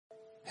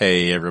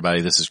Hey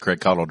everybody, this is Craig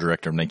Cottle,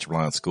 Director of Nature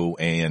Reliance School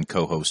and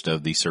co-host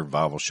of the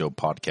Survival Show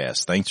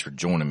podcast. Thanks for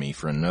joining me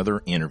for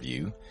another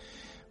interview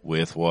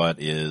with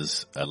what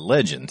is a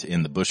legend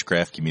in the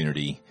bushcraft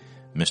community,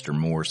 Mr.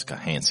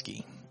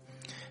 Kochanski.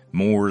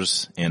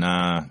 Moores and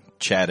I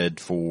chatted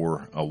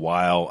for a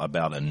while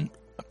about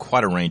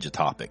quite a range of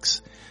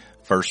topics.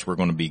 First, we're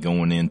going to be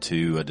going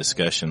into a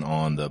discussion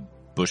on the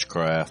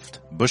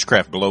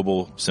Bushcraft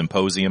Global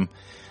Symposium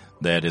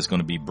that is going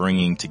to be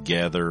bringing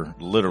together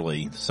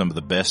literally some of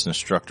the best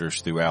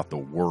instructors throughout the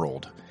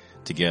world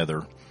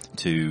together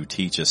to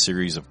teach a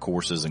series of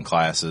courses and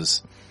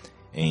classes.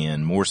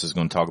 And Morris is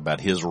going to talk about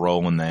his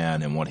role in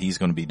that and what he's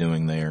going to be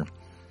doing there.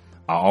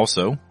 I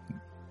also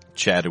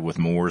chatted with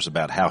Morris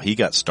about how he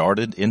got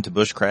started into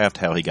bushcraft,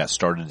 how he got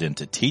started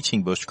into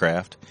teaching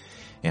bushcraft,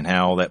 and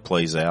how all that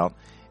plays out.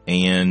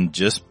 And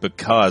just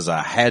because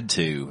I had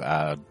to,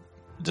 I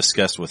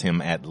discussed with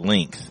him at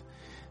length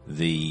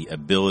the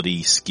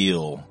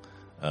skill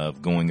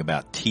of going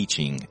about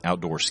teaching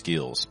outdoor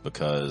skills,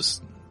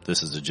 because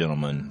this is a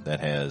gentleman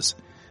that has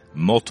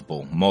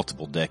multiple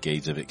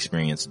decades of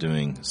experience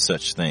doing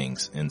such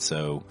things. And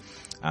so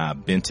I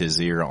bent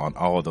his ear on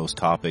all of those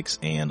topics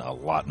and a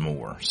lot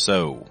more.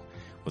 So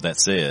with that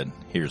said,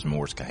 here's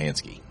Morris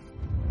Kochanski.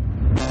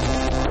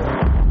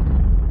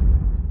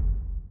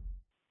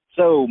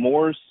 So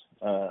Morris,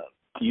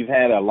 you've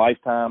had a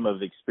lifetime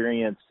of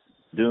experience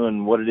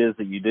doing what it is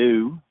that you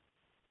do.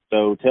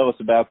 So tell us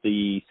about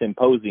the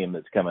symposium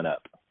that's coming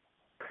up.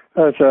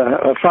 It's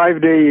a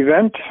 5-day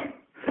event.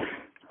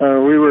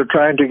 We were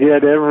trying to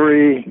get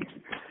every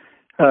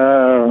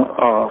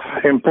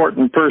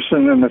important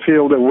person in the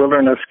field of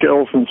wilderness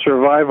skills and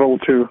survival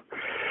to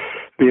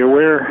be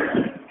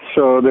aware.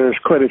 So there's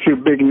quite a few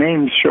big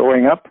names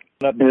showing up.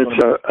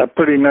 It's a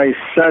pretty nice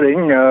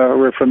setting.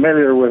 We're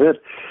familiar with it.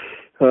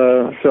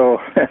 So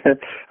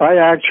I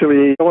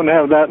actually don't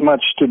have that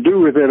much to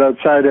do with it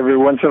outside every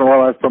once in a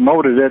while I've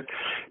promoted it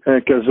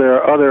because there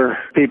are other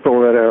people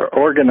that are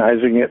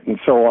organizing it and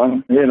so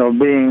on. You know,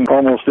 being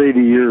almost 80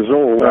 years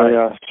old,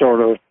 I sort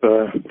of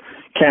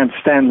can't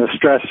stand the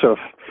stress of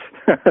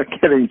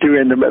getting too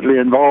intimately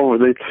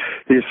involved with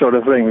these sort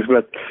of things.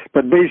 But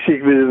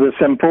basically the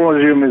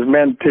symposium is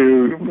meant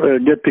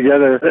to get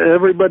together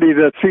everybody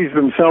that sees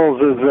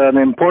themselves as an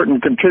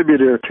important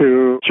contributor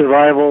to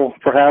survival,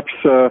 perhaps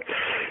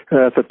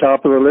at the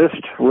top of the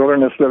list,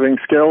 wilderness living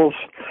skills,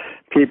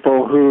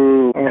 people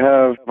who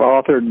have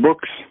authored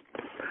books,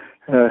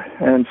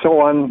 and so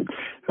on.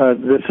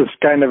 This is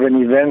kind of an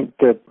event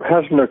that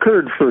hasn't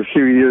occurred for a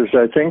few years,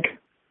 I think.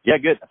 Yeah,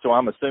 good. So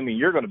I'm assuming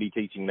you're going to be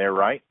teaching there,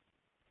 right?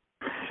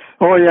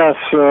 Oh, yes.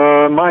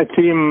 My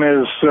theme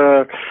is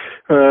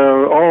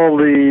all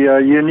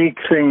the unique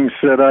things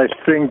that I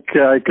think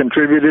I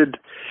contributed,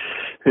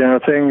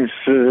 things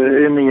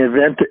in the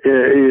event,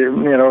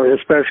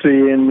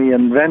 especially in the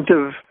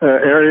inventive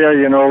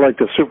area, like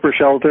the super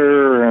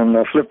shelter and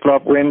the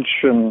flip-flop winch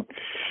and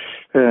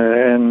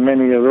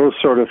many of those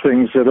sort of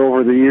things that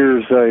over the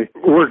years I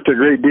worked a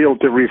great deal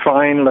to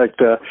refine, like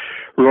the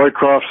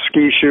Roycroft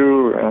ski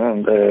shoe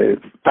and the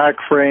pack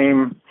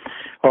frame,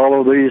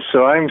 all of these.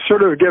 So I'm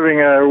sort of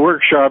giving a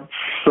workshop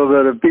so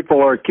that if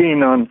people are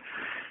keen on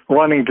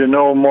wanting to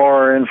know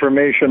more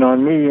information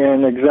on me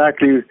and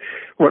exactly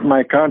what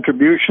my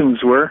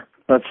contributions were,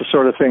 that's the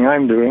sort of thing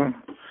I'm doing.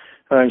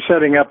 I'm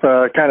setting up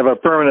a kind of a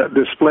permanent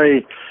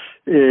display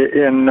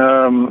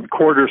in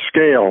quarter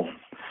scale.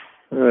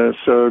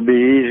 So it'd be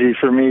easy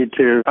for me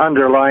to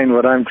underline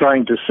what I'm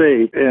trying to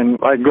say. And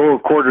I go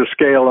quarter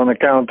scale on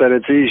account that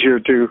it's easier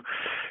to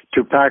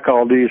pack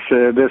all this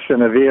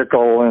in a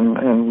vehicle,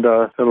 and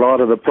a lot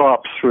of the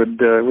props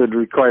would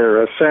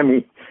require a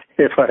semi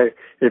if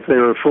they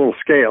were full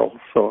scale.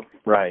 So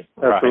right,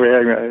 that's the way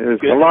there's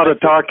a lot of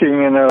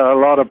talking and a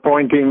lot of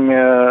pointing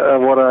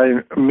of what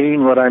I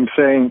mean, what I'm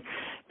saying,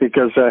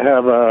 because I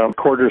have a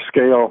quarter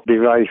scale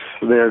device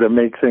there to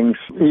make things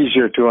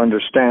easier to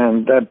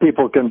understand, that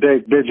people can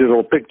take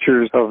digital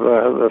pictures of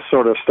the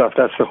sort of stuff.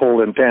 That's the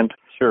whole intent.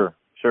 Sure.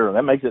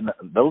 That makes it.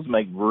 Those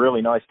make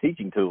really nice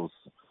teaching tools.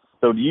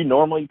 So do you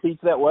normally teach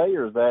that way,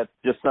 or is that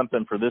just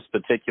something for this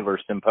particular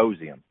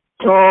symposium?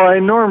 Oh, I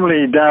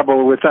normally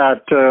dabble with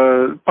that.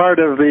 Part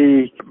of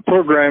the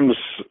programs,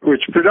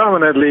 which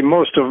predominantly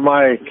most of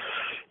my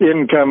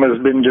income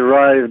has been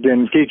derived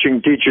in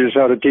teaching teachers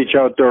how to teach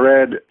outdoor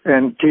ed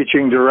and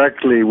teaching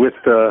directly with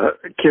the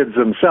kids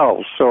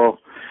themselves. So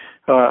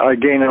I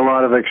gain a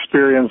lot of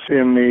experience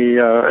in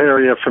the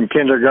area from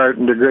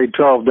kindergarten to grade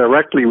 12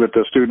 directly with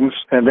the students,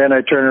 and then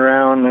I turn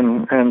around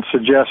and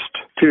suggest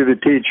to the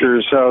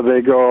teachers how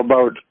they go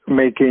about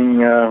making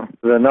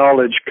the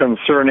knowledge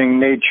concerning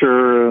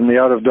nature and the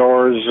out of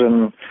doors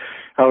and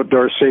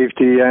outdoor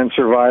safety and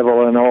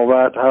survival and all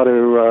that, how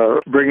to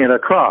bring it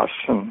across.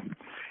 And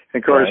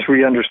of course,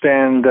 we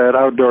understand that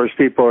outdoors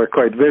people are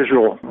quite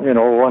visual.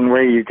 One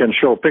way you can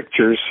show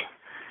pictures.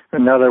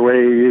 Another way,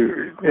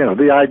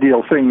 the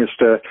ideal thing is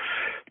to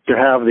to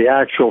have the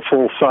actual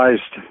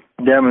full-sized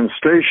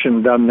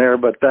demonstration done there,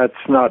 but that's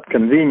not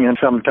convenient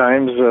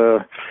sometimes.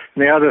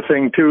 The other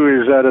thing, too,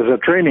 is that as a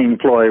training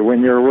ploy,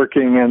 when you're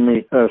working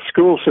in the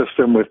school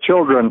system with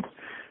children,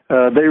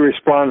 they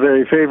respond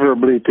very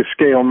favorably to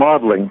scale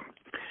modeling.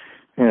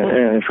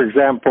 And for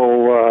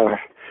example,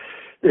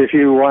 if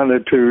you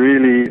wanted to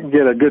really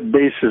get a good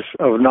basis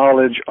of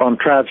knowledge on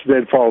traps,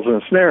 deadfalls,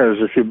 and snares,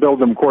 if you build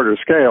them quarter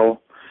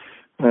scale,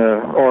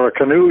 or a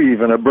canoe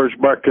even, a birch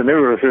bark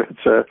canoe, if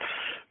it's a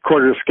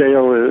quarter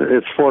scale,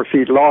 it's 4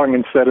 feet long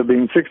instead of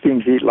being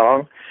 16 feet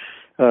long,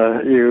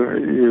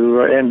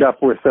 you end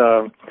up with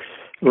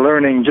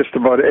learning just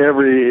about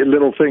every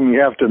little thing you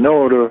have to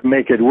know to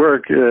make it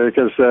work,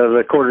 because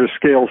the quarter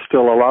scale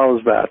still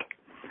allows that.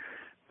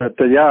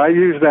 But yeah, I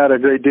use that a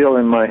great deal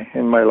in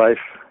my life.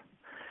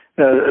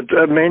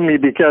 Mainly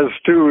because,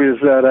 too, is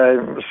that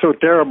I'm so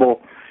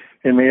terrible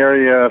in the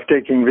area of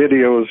taking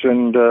videos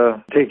and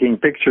taking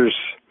pictures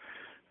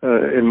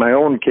in my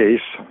own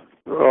case.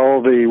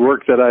 All the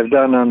work that I've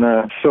done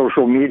on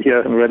social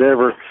media and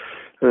whatever,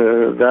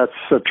 that's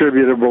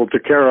attributable to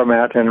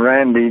Karamat and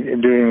Randy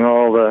doing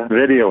all the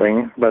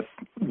videoing. But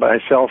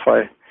myself,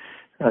 I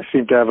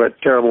seem to have a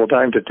terrible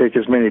time to take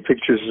as many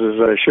pictures as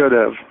I should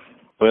have.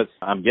 But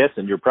I'm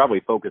guessing you're probably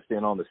focused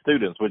in on the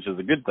students, which is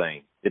a good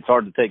thing. It's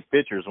hard to take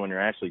pictures when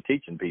you're actually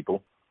teaching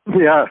people.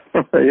 Yeah.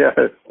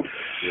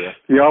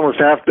 You almost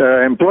have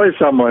to employ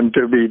someone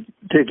to be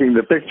taking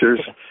the pictures.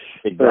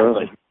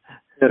 Exactly.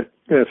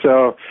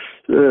 So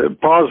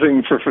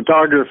pausing for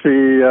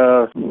photography,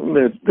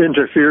 it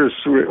interferes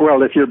with,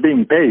 well, if you're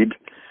being paid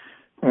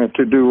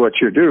to do what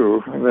you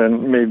do,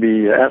 then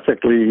maybe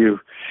ethically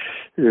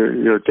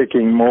you're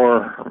taking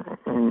more,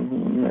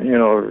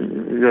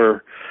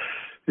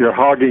 you're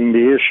hogging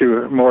the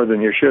issue more than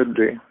you should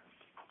be.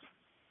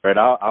 Right.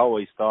 I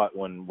always thought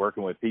when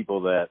working with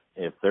people that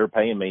if they're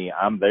paying me,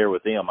 I'm there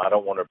with them. I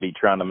don't want to be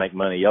trying to make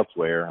money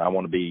elsewhere. I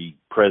want to be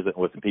present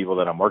with the people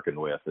that I'm working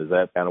with. Is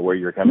that kind of where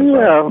you're coming from?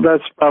 Yeah,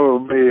 that's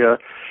probably,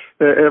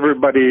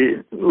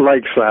 everybody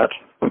likes that.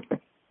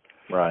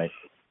 Right.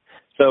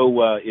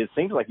 So it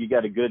seems like you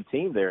got a good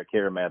team there at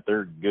Karamat.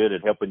 They're good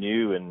at helping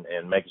you and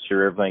making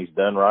sure everything's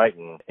done right,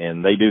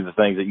 and they do the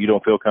things that you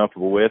don't feel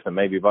comfortable with, and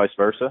maybe vice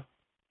versa.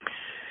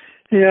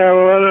 Yeah,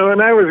 well, when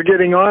I was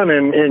getting on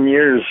in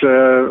years,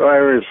 I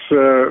was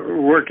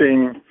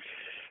working,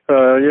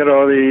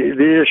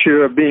 the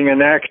issue of being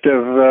an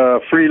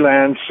active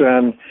freelance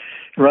and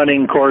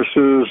running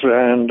courses,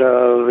 and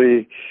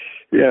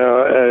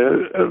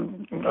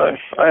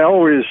I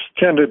always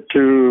tended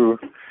to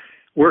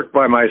work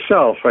by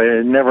myself.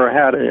 I never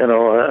had,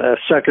 a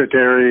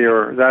secretary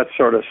or that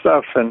sort of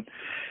stuff. And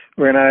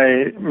when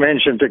I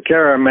mentioned to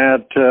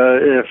Karamat,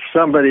 if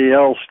somebody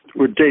else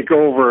would take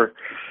over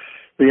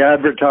the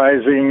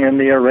advertising and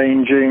the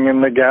arranging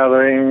and the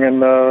gathering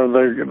and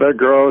the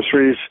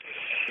groceries,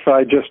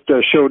 I just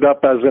showed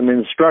up as an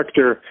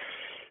instructor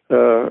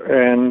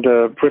and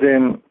put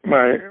in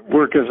my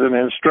work as an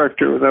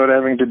instructor without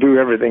having to do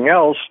everything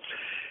else,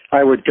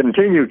 I would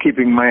continue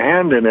keeping my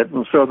hand in it.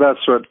 And so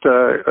that's what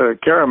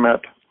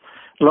Karamat,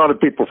 a lot of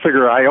people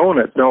figure I own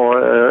it. No,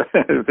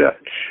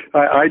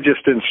 I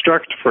just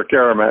instruct for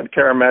Karamat.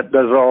 Karamat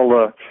does all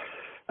the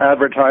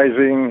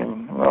advertising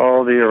and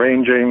all the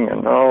arranging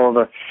and all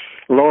the.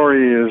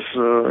 Lori is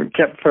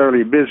kept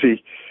fairly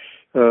busy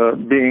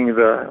being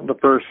the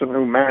person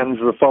who mans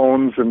the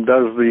phones and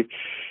does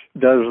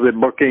the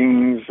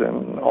bookings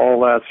and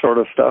all that sort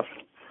of stuff.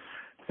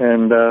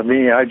 And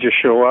me, I just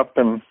show up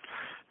and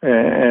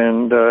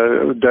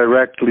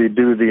directly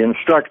do the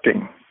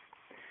instructing.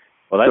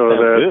 Well, that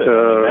sounds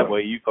good. That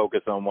way you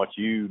focus on what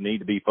you need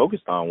to be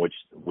focused on,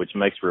 which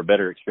makes for a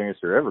better experience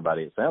for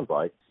everybody, it sounds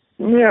like.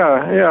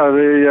 Yeah.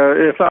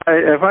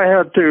 If I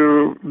had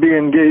to be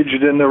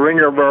engaged in the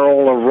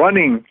rigmarole of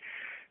running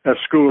a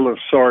school of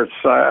sorts,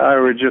 I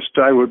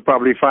would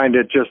probably find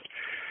it just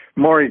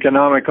more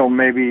economical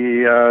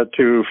maybe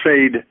to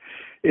fade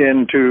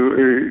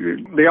into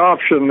the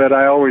option that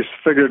I always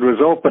figured was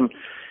open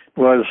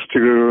was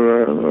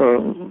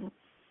to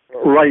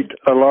write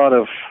a lot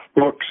of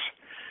books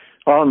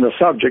on the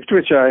subject,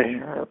 which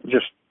I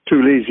just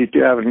too lazy to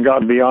haven't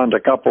gotten beyond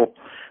a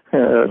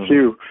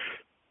few.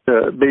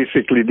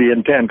 Basically, the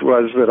intent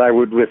was that I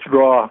would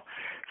withdraw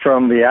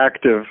from the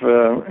active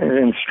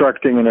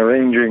instructing and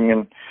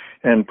arranging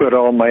and put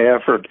all my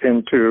effort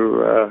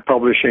into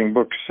publishing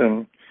books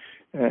and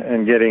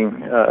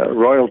getting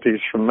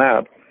royalties from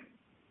that.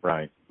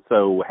 Right.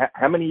 So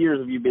how many years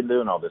have you been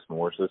doing all this,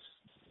 Morris?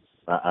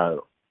 I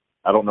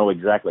don't know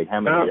exactly how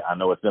many. I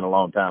know it's been a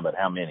long time, but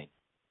how many?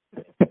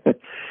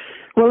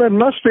 Well, it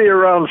must be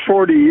around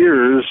 40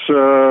 years.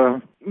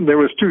 There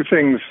was two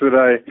things that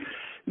I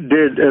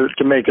did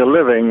to make a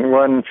living.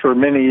 One, for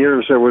many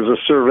years, I was a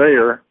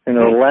surveyor,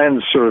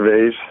 land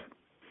surveys.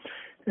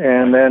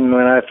 And then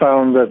when I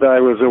found that I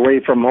was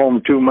away from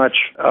home too much,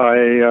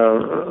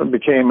 I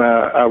became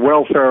a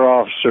welfare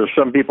officer.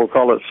 Some people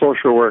call it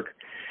social work.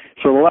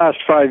 So the last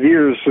 5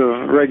 years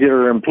of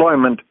regular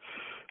employment,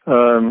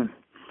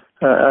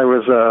 I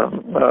was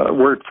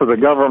worked for the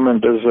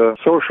government as a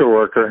social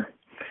worker,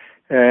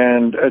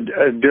 and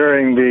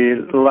during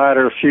the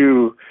latter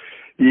few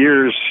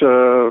years,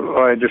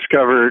 I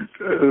discovered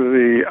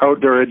the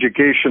outdoor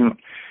education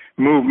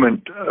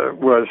movement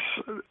was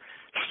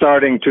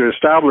starting to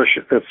establish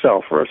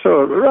itself. So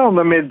around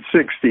the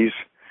mid-'60s.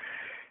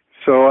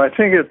 So I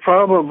think it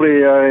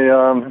probably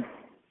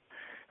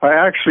I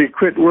actually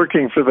quit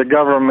working for the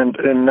government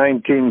in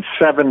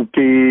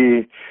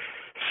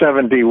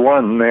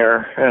 1971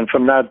 there, and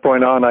from that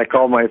point on, I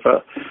called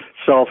myself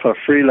a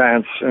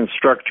freelance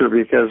instructor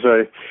because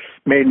I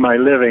made my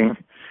living.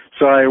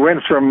 So I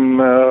went from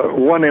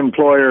one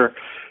employer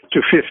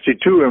to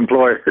 52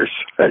 employers,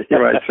 you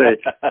might say.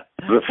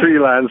 The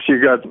freelance, you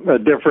got a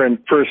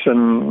different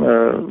person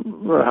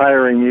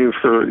hiring you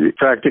for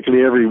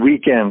practically every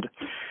weekend.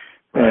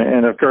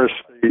 And of course,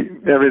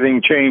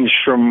 everything changed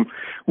from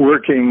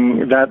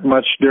working that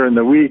much during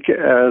the week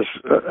as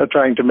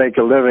trying to make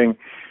a living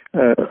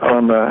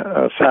on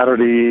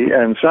Saturday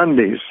and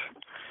Sundays,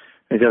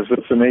 because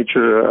it's the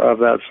nature of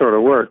that sort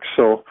of work.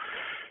 So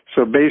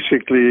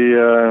basically,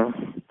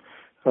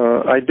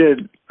 I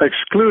did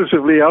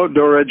exclusively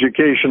outdoor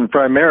education,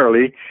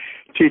 primarily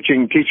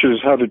teaching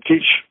teachers how to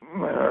teach,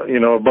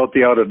 about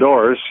the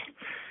outdoors.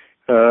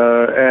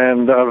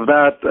 And of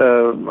that,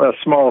 a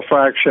small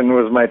fraction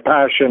was my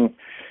passion,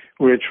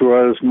 which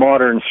was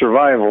modern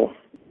survival.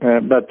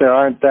 But there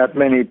aren't that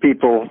many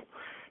people,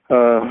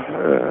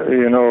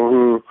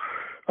 who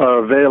are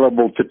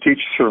available to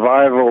teach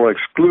survival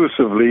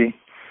exclusively.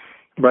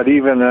 But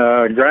even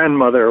a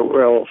grandmother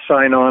will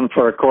sign on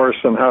for a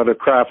course on how to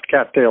craft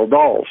cattail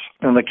dolls.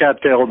 And the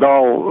cattail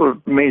doll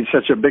made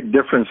such a big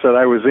difference that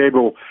I was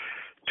able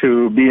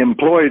to be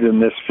employed in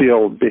this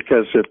field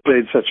because it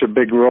played such a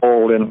big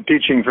role in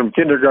teaching from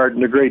kindergarten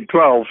to grade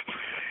 12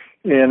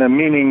 in a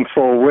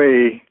meaningful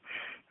way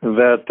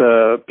that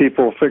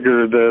people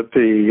figure that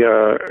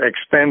the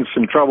expense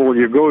and trouble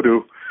you go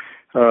to,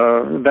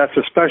 that's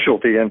a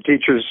specialty. And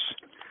teachers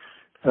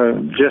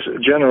just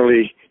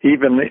generally,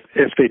 even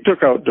if they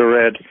took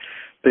outdoor ed,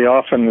 they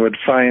often would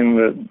find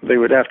that they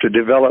would have to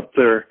develop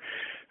their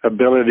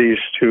abilities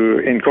to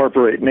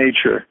incorporate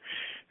nature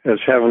as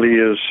heavily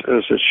as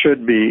it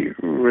should be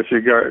with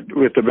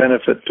the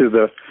benefit to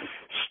the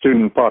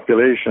student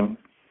population.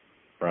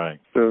 Right.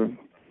 So,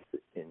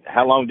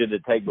 how long did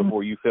it take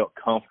before you felt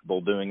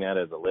comfortable doing that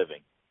as a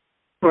living?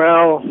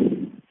 Well,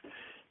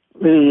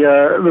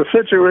 the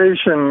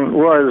situation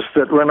was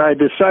that when I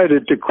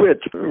decided to quit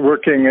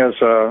working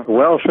as a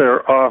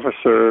welfare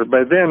officer,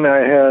 by then I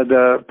had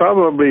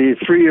probably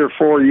 3 or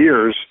 4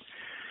 years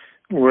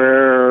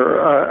where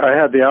I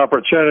had the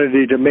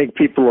opportunity to make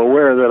people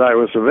aware that I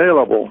was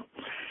available.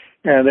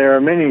 And there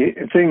are many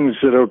things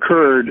that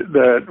occurred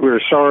that were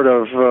sort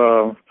of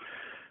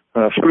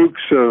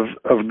flukes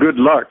of good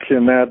luck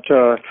in that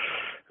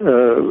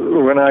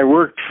when I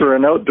worked for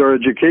an outdoor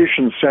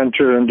education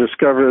center and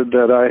discovered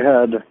that I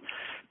had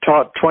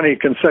taught 20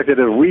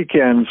 consecutive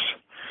weekends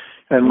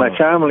and my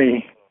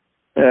family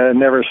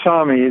never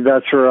saw me,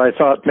 that's where I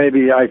thought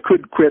maybe I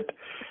could quit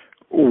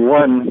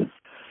one.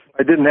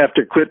 I didn't have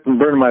to quit and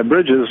burn my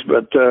bridges,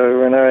 but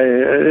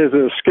it's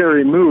a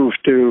scary move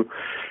to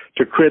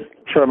quit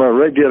from a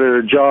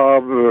regular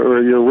job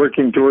where you're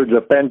working towards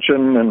a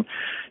pension and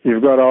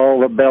you've got all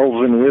the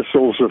bells and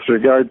whistles with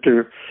regard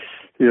to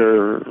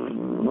your,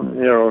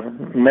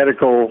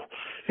 medical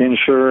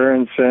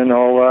insurance and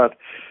all that.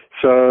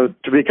 So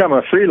to become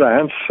a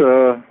freelance,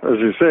 as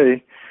you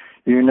say,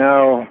 you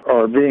now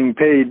are being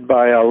paid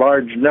by a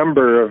large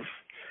number of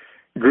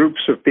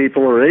groups of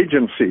people or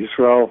agencies.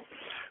 Well,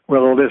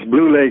 this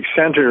Blue Lake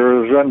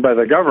Center was run by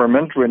the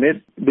government. When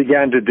it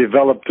began to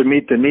develop to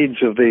meet the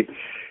needs of the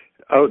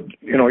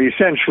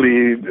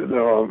essentially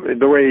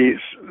the way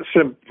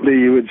simply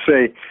you would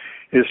say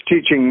is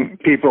teaching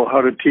people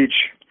how to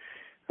teach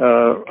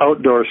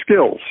outdoor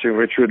skills,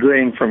 which would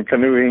range from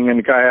canoeing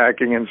and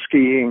kayaking and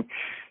skiing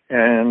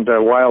and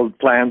wild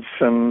plants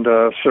and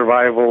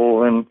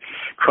survival and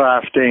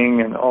crafting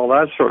and all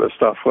that sort of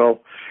stuff. Well,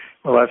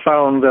 I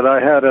found that I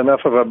had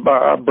enough of a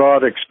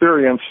broad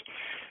experience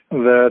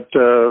that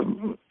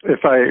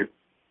if I,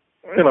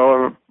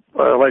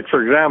 like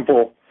for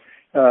example,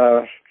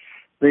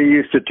 they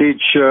used to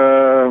teach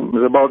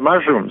about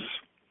mushrooms.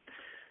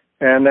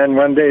 And then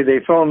one day they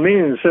phoned me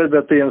and said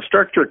that the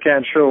instructor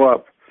can't show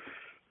up.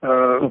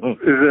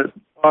 Is it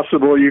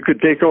possible you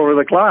could take over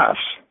the class?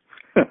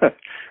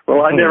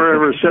 Well, I never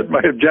ever set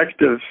my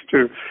objectives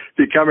to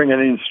becoming an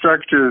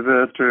instructor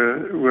that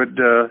would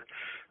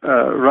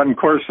run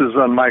courses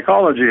on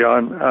mycology,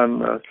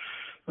 on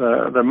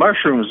the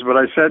mushrooms. But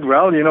I said,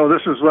 well,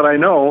 this is what I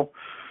know,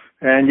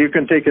 and you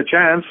can take a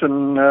chance.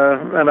 And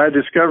I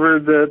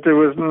discovered that there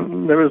was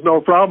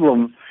no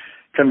problem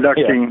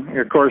conducting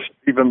a course,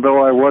 even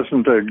though I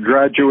wasn't a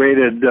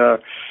graduated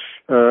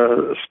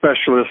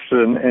specialist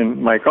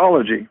in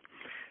mycology.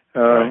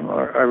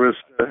 I was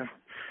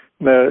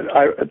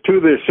to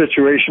this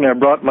situation. I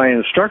brought my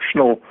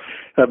instructional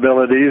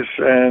abilities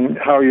and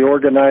how you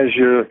organize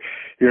your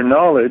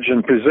knowledge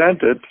and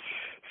present it.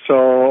 so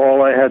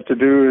all I had to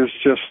do is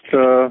just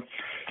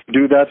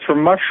do that for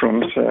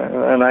mushrooms.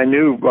 And I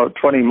knew about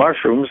 20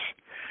 mushrooms.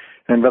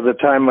 And by the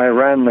time I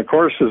ran the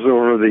courses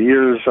over the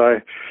years,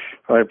 I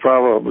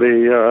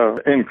probably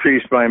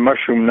increased my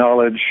mushroom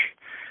knowledge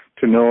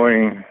to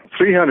knowing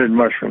 300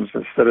 mushrooms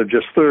instead of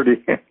just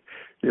 30,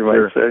 you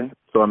might say.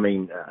 So, I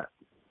mean,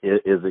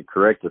 is it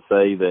correct to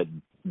say that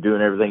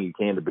doing everything you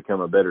can to become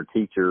a better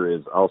teacher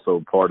is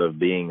also part of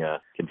being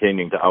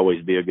continuing to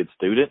always be a good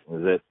student?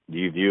 Do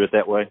you view it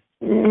that way?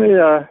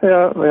 Yeah.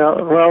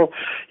 Well,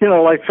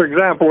 like, for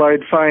example,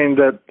 I'd find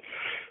that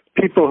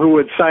people who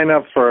would sign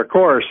up for a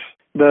course,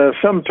 the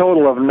sum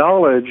total of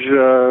knowledge,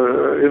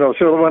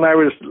 so when I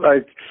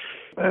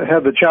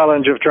had the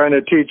challenge of trying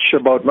to teach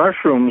about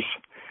mushrooms,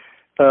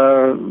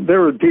 there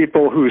were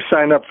people who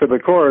signed up for the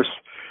course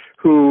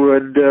who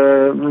would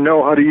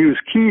know how to use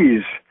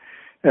keys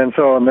and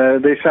so on.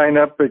 They sign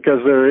up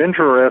because they're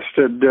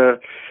interested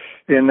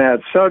in that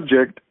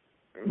subject,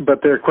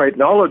 but they're quite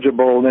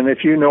knowledgeable. And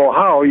if you know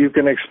how, you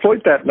can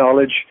exploit that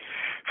knowledge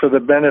for the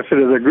benefit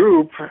of the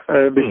group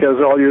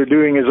because all you're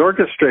doing is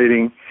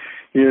orchestrating.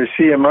 You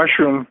see a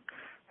mushroom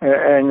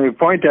and you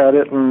point at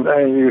it and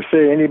you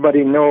say,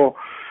 anybody know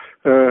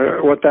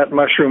what that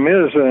mushroom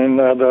is? And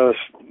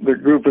the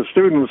group of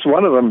students,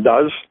 one of them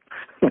does.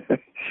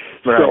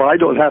 Right. So I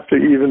don't have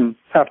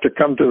to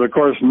come to the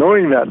course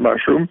knowing that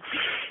mushroom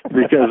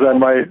because I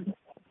might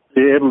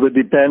be able to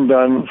depend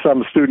on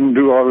some student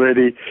who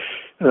already,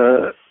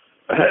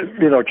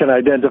 can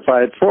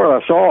identify it for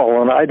us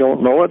all. And I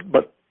don't know it,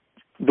 but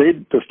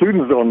the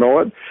students don't know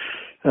it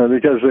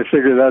because they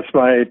figure that's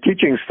my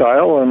teaching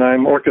style, and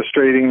I'm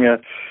orchestrating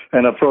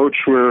an approach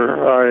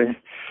where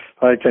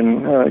I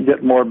can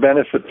get more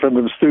benefit from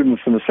the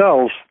students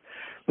themselves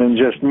than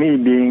just me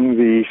being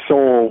the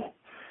sole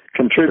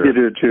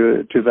contributor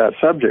to that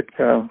subject.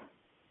 And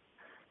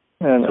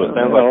so it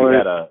sounds like you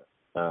had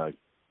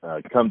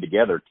a come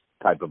together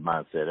type of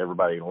mindset.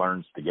 Everybody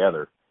learns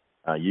together.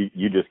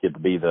 You just get to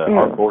be the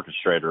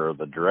orchestrator or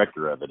the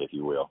director of it, if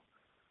you will.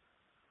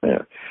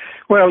 Yeah.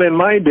 Well, in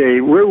my day,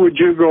 where would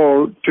you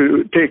go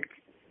to take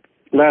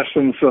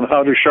lessons on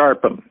how to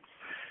sharpen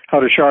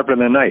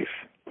a knife?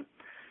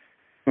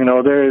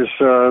 There's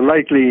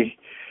likely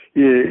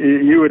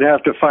you would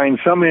have to find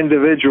some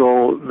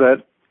individual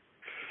that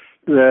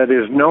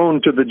is known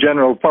to the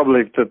general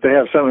public that they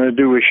have something to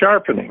do with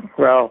sharpening.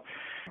 Well,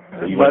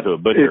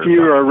 but if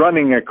you are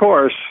running a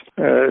course,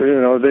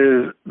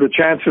 the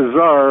chances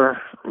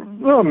are,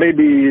 well,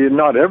 maybe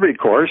not every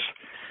course,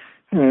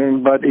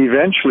 but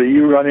eventually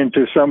you run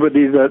into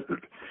somebody that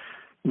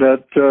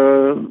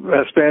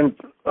has spent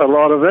a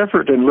lot of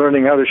effort in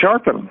learning how to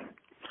sharpen.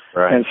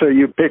 Right. And so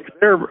you pick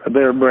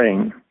their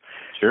brain.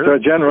 Sure. So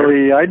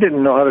generally, I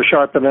didn't know how to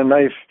sharpen a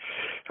knife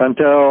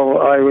until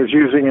I was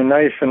using a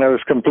knife and I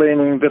was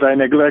complaining that I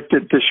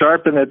neglected to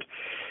sharpen it.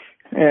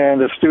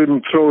 And a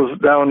student throws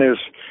down his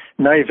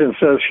knife and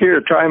says, "Here,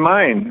 try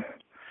mine."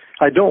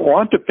 I don't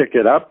want to pick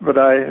it up, but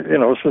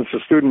since the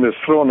student has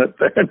thrown it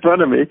there in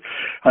front of me,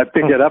 I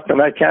pick it up,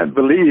 and I can't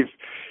believe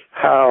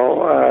how,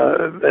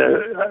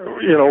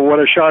 what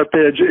a sharp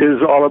edge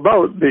is all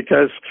about,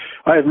 because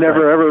I've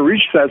never ever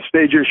reached that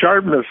stage of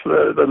sharpness.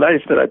 The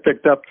knife that I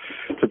picked up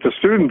that the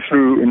student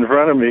threw in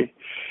front of me,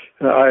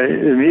 I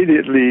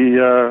immediately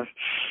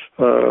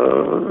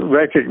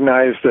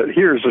recognized that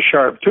here's a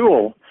sharp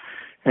tool.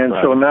 And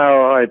so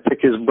now I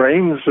pick his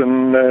brains,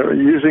 and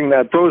using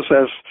that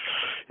process,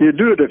 you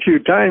do it a few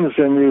times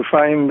and you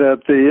find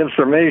that the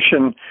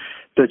information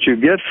that you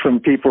get from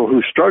people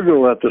who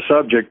struggle at the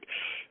subject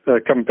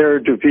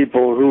compared to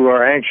people who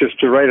are anxious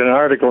to write an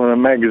article in a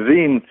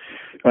magazine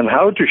on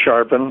how to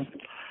sharpen,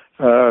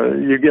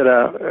 you get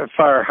a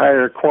far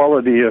higher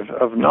quality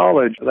of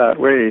knowledge that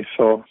way.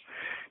 So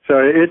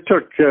it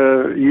took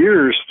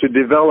years to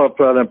develop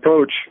an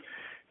approach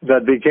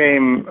that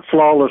became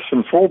flawless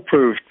and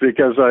foolproof,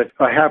 because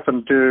I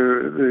happened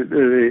to,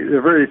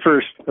 the very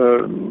first,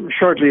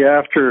 shortly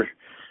after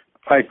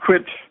I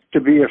quit to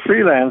be a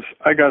freelance,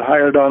 I got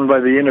hired on by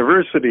the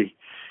university,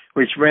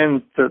 which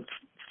meant that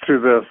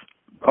through the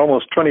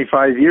almost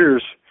 25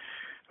 years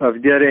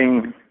of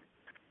getting,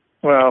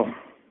 well,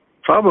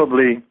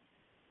 probably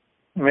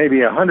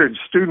maybe 100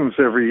 students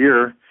every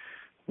year,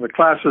 the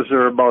classes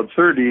are about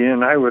 30,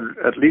 and I would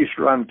at least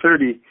run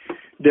 30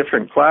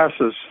 different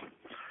classes.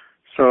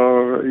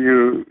 So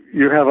you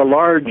have a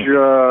large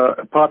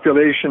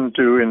population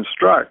to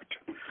instruct,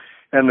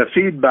 and the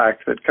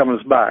feedback that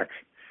comes back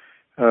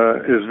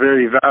is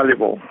very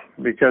valuable,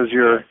 because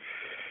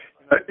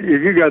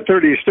if you got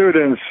 30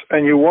 students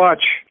and you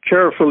watch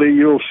carefully,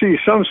 you'll see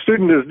some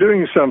student is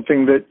doing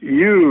something that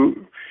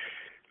you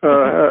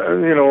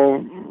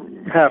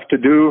have to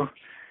do,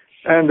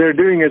 and they're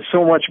doing it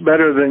so much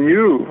better than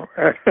you.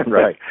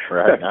 Right.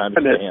 I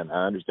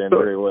understand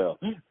very well.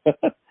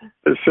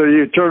 So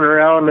you turn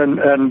around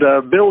and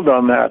build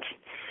on that.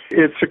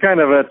 It's a kind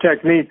of a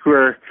technique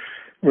where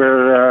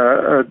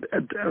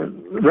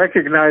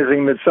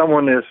recognizing that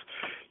someone is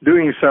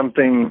doing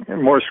something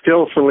more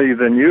skillfully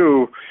than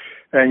you,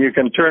 and you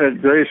can turn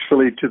it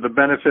gracefully to the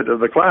benefit of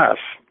the class.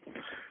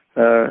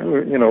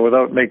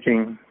 without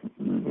making,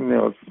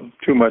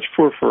 too much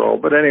furfurl.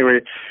 But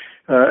anyway,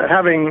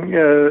 having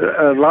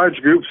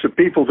large groups of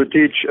people to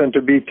teach and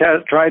to be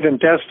tried and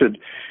tested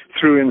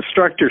through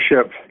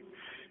instructorship,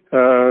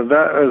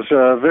 that was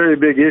a very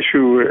big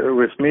issue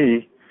with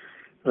me,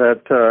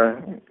 that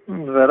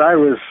I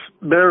was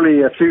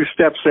barely a few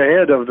steps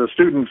ahead of the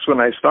students when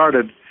I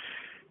started.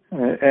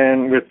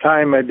 And with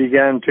time, I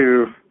began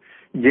to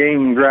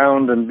gain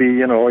ground and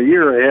be, a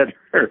year ahead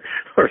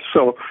or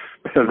so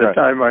by the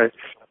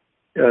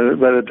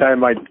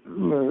time I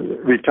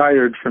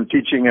retired from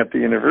teaching at the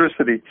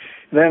university.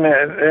 Then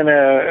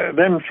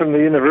from the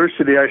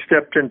university, I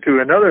stepped into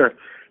another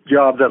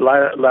job that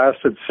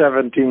lasted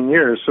 17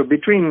 years. So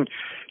between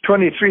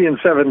 23 and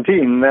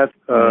 17, that's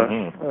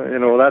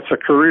a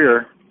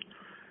career.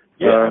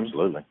 Yeah,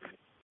 absolutely.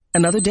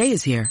 Another day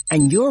is here,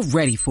 and you're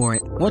ready for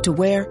it. What to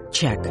wear?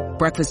 Check.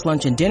 Breakfast,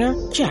 lunch, and dinner?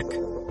 Check.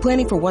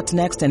 Planning for what's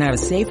next and how to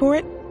save for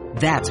it?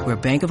 That's where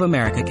Bank of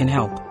America can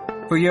help.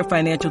 For your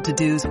financial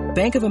to-dos,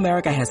 Bank of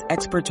America has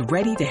experts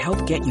ready to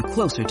help get you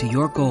closer to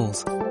your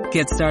goals.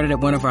 Get started at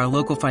one of our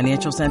local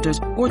financial centers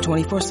or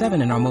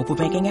 24/7 in our mobile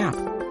banking app.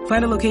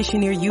 Find a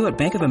location near you at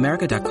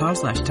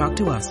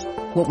bankofamerica.com/talktous.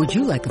 What would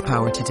you like the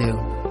power to do?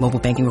 Mobile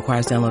banking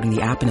requires downloading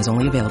the app and is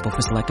only available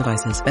for select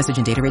devices. Message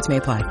and data rates may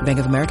apply. Bank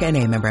of America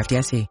N.A., member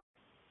FDIC.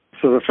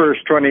 So the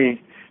first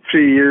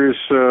 23 years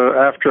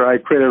after I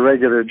quit a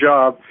regular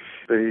job,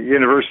 the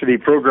university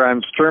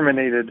programs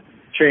terminated,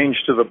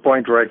 changed to the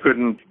point where I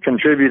couldn't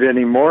contribute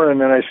anymore,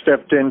 and then I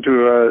stepped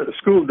into a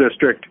school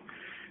district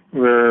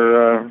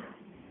where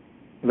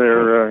as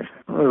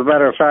a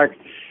matter of fact,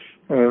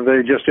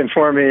 they just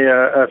informed me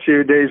a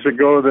few days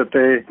ago that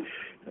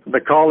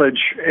the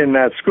college in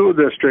that school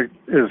district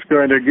is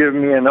going to give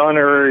me an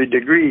honorary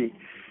degree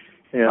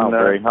in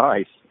very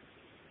nice.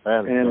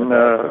 in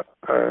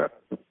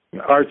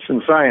arts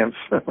and science.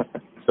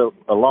 So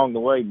along the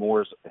way,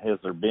 Morris, has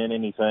there been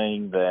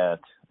anything that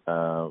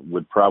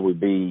would probably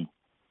be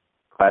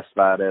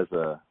classified as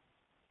a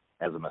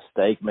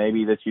mistake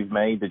maybe that you've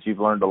made that you've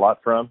learned a lot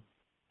from?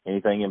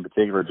 Anything in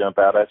particular jump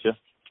out at you?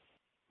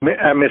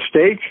 A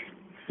mistake?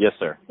 Yes,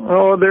 sir.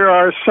 Oh, there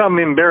are some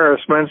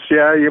embarrassments,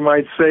 yeah, you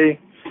might say,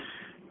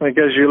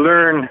 because you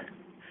learn,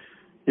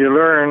 there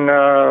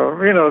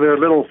are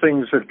little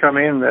things that come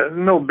in that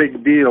no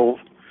big deal.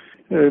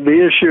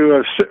 The issue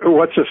of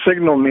what's a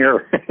signal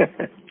mirror.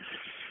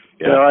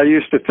 Yeah. I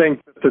used to think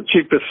that the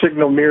cheapest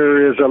signal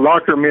mirror is a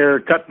locker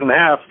mirror cut in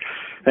half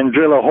and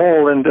drill a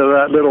hole into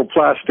that little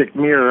plastic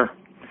mirror.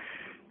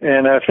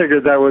 And I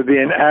figured that would be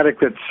an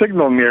adequate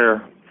signal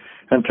mirror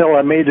until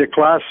I made a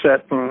class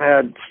set and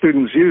had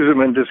students use them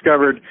and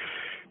discovered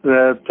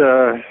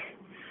that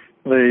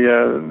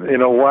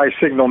why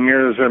signal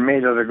mirrors are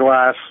made out of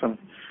glass and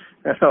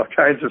all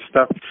kinds of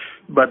stuff.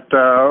 But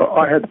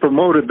I had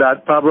promoted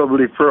that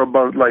probably for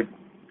about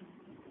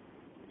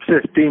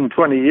 15,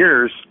 20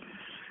 years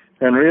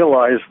and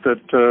realized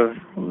that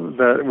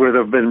that would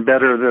have been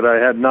better that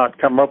I had not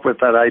come up with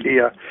that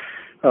idea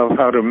of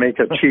how to make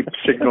a cheap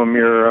signal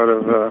mirror out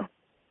of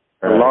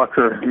a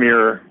locker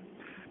mirror,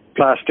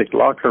 plastic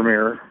locker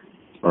mirror.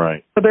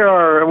 Right. But there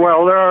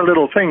are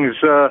little things.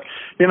 The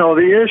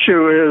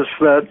issue is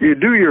that you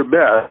do your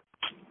best.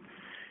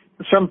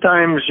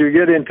 Sometimes you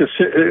get into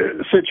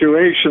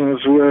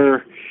situations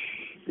where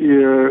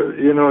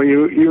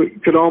you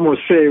could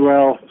almost say,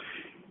 well,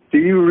 do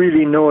you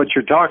really know what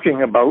you're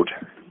talking about?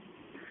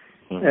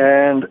 Mm-hmm.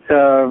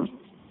 And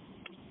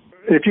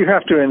if you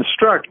have to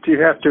instruct, you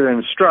have to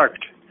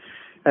instruct.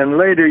 And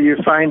later you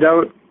find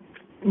out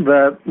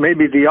that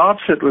maybe the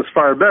opposite was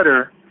far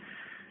better,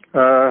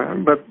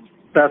 but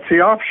that's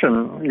the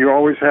option. You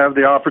always have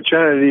the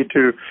opportunity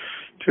to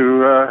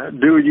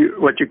do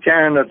what you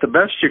can at the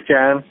best you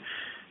can,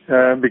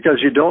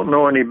 because you don't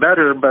know any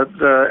better. But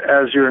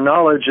as your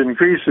knowledge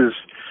increases,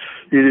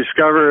 you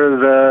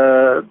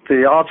discover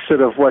the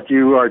opposite of what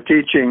you are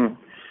teaching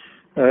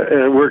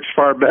works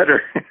far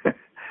better.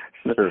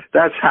 Sure.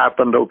 That's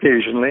happened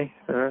occasionally.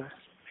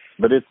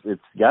 But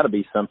it's got to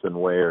be something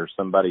where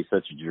somebody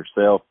such as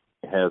yourself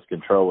has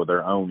control of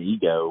their own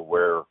ego,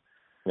 where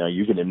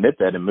you can admit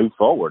that and move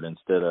forward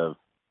instead of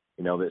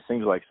it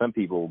seems like some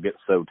people get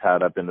so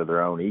tied up into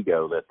their own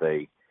ego that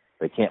they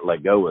can't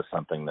let go of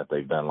something that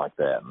they've done like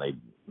that,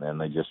 and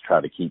they just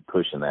try to keep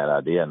pushing that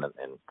idea, and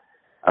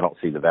I don't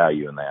see the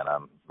value in that.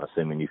 I'm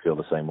assuming you feel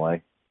the same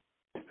way.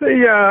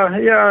 Yeah.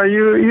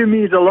 You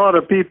meet a lot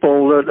of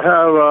people that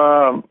have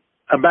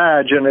a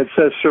badge and it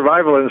says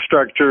survival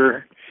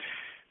instructor,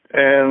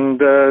 and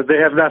they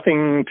have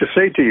nothing to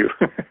say to you.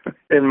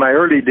 In my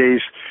early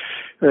days,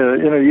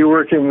 you're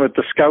working with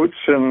the scouts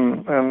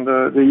and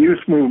the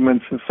youth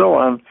movements and so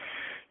on.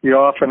 You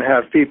often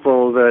have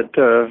people that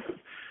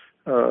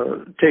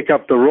take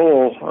up the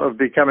role of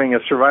becoming a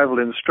survival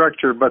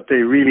instructor, but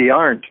they really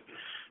aren't.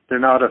 They're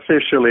not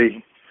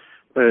officially.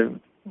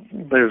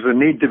 There's a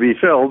need to be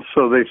filled,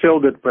 so they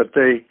filled it, but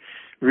they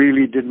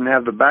really didn't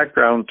have the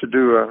background to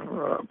do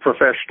a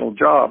professional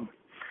job.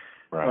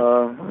 Right.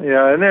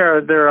 And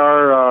there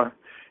are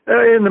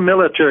In the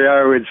military,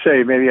 I would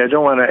say, maybe I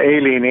don't want to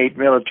alienate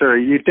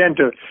military. You tend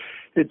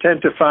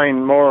to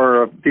find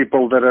more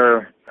people that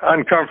are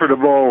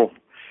uncomfortable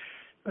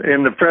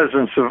in the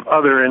presence of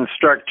other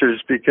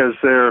instructors because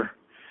there's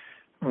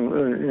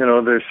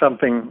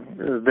something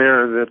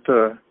there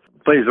that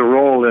plays a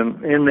role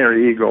in their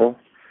ego.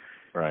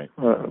 Right.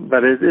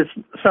 But it's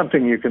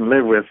something you can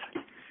live with.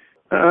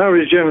 I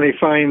always generally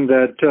find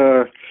that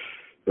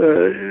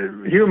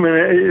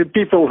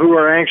people who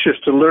are anxious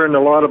to learn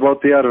a lot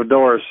about the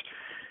outdoors,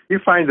 you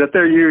find that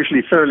they're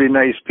usually fairly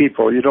nice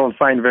people. You don't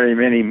find very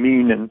many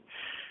mean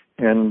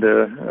and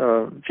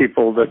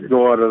people that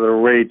go out of their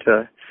way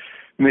to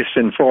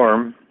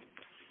misinform.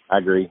 I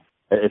agree.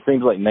 It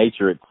seems like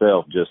nature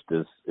itself just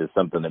is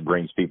something that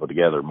brings people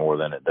together more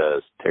than it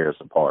does tear us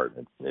apart.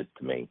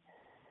 To me,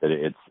 that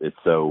it's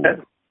so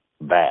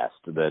vast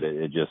that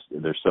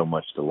there's so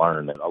much to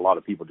learn that a lot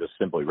of people just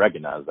simply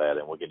recognize that,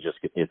 and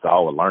it's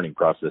all a learning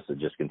process that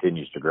just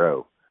continues to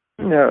grow.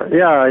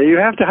 Yeah, you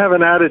have to have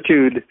an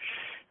attitude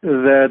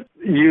that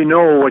you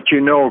know what you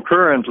know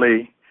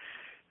currently,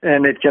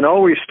 and it can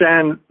always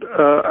stand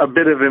a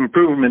bit of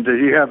improvement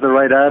if you have the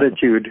right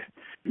attitude.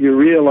 You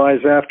realize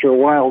after a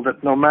while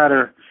that no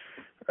matter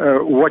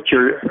what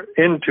you're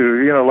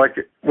into, like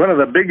one of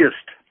the biggest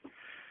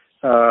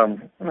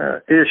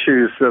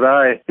issues that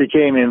I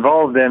became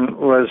involved in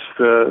was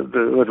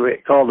the what we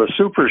call the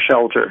super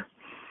shelter.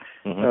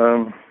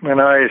 Mm-hmm. When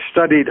I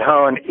studied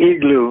how an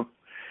igloo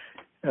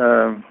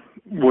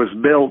was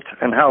built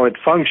and how it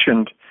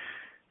functioned,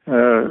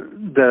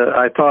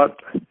 I thought,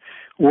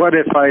 what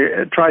if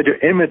I tried to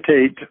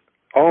imitate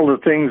all the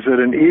things that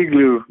an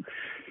igloo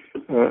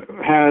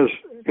has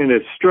in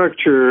its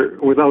structure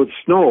without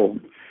snow,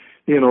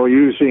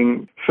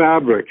 using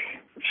fabric,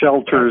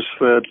 shelters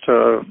that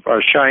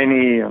are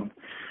shiny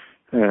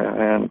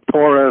and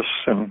porous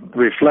and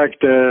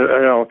reflect,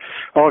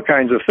 all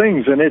kinds of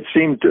things. And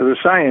the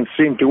science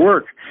seemed to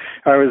work.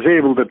 I was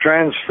able to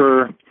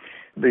transfer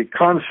the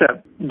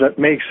concept that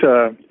makes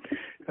a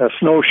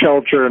snow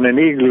shelter and an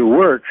igloo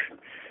work.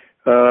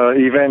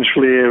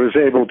 Eventually I was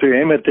able to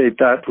imitate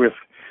that with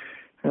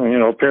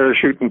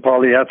parachute and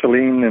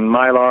polyethylene and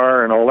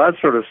mylar and all that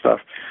sort of stuff.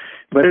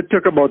 But it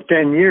took about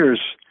 10 years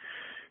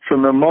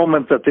from the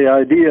moment that the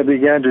idea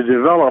began to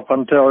develop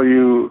until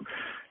you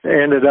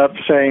ended up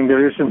saying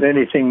there isn't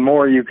anything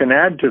more you can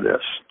add to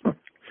this,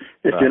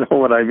 if you know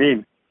what I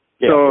mean.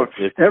 Yeah, so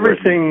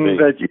everything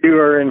that you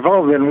are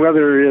involved in,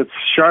 whether it's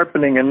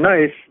sharpening a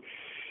knife,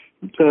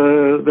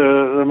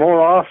 the more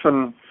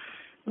often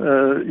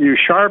you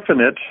sharpen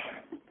it,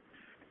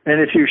 and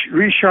if you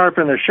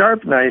resharpen a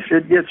sharp knife,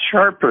 it gets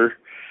sharper.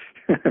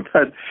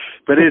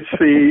 but it's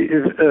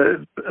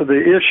the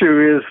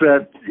issue is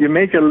that you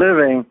make a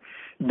living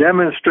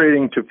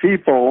demonstrating to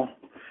people,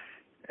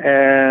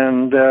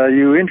 and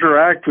you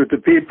interact with the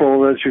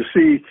people as you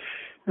see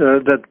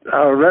that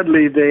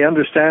readily they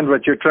understand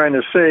what you're trying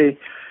to say.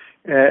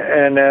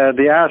 And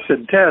the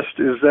acid test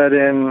is that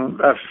in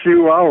a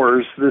few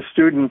hours the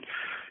student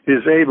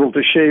is able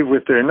to shave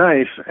with their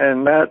knife,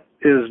 and that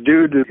is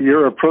due to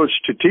your approach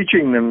to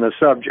teaching them the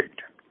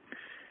subject.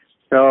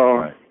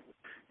 So,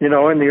 in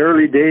the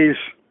early days,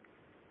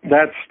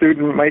 that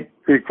student might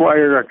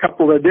require a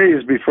couple of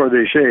days before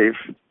they shave.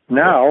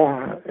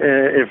 Now,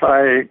 if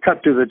I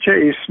cut to the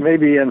chase,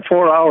 maybe in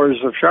 4 hours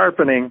of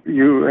sharpening,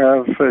 you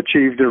have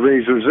achieved a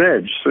razor's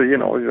edge. So,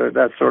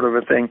 that sort of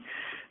a thing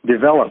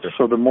develops.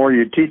 So the more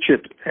you teach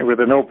it with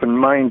an open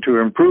mind to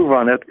improve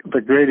on it, the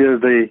greater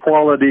the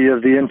quality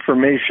of the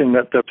information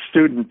that the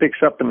student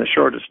picks up in the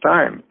shortest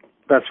time.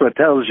 That's what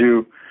tells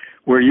you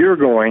where you're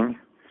going,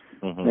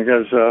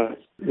 because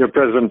your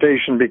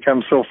presentation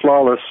becomes so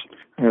flawless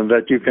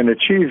that you can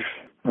achieve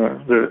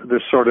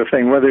this sort of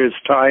thing, whether it's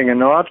tying a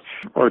knot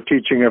or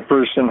teaching a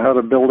person how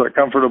to build a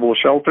comfortable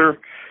shelter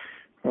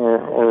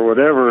or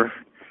whatever.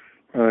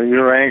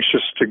 You're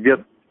anxious to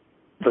get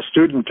the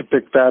student to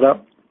pick that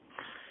up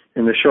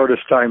in the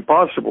shortest time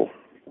possible,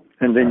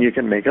 and then you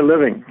can make a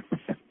living.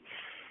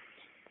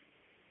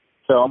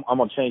 So I'm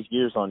going to change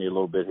gears on you a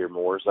little bit here,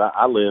 Morris.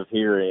 I live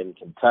here in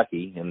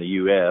Kentucky in the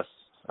U.S.,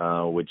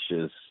 which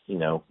is,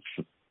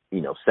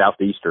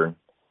 southeastern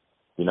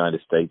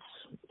United States.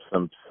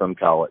 Some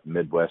call it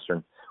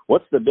Midwestern.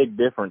 What's the big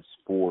difference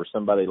for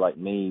somebody like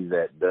me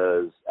that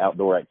does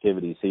outdoor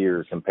activities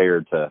here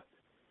compared to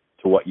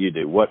what you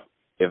do? What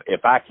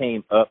if I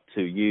came up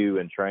to you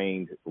and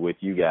trained with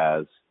you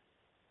guys,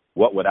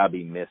 what would I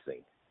be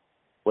missing?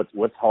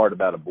 What's hard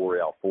about a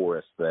boreal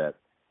forest that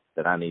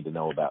I need to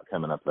know about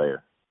coming up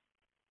there?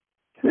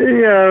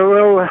 Yeah,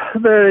 well,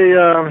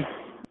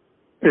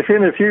 if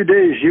in a few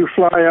days you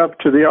fly up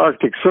to the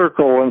Arctic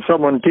Circle and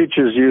someone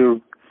teaches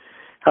you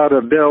how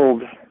to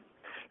build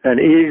an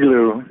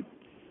igloo,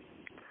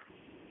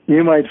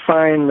 you might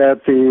find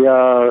that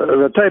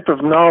the type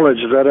of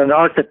knowledge that an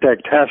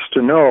architect has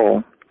to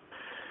know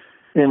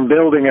in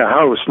building a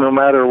house, no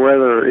matter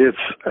whether it's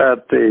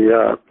at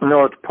the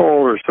North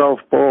Pole or South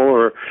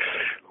Pole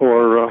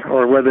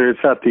or whether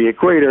it's at the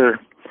equator,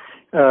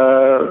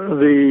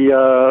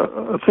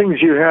 the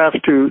things you have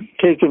to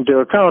take into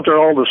account are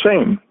all the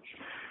same.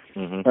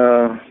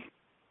 Mm-hmm.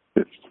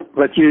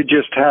 But you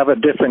just have a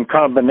different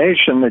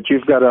combination that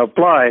you've got to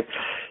apply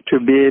to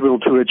be able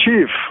to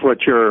achieve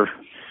what you're,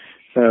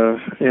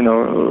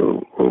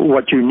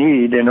 what you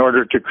need in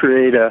order to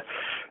create a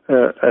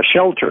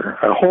shelter,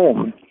 a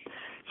home.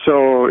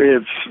 So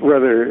it's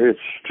whether it's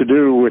to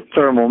do with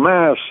thermal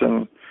mass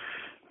and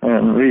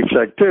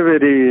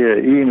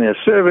reflectivity,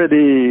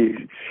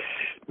 emissivity,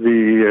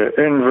 the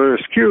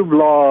inverse cube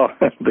law.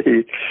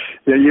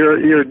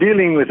 You're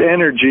dealing with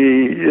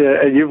energy.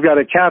 You've got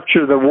to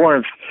capture the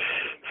warmth.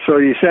 So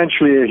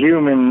essentially, a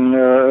human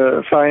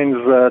finds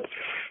that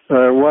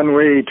one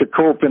way to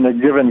cope in a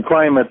given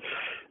climate,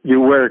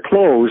 you wear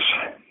clothes,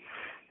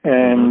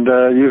 and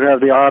you have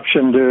the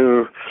option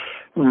to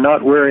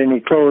not wear any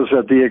clothes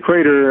at the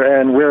equator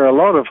and wear a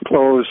lot of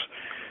clothes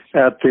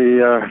at in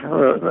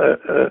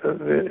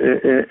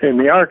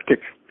the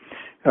Arctic.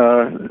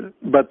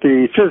 But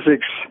the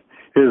physics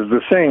is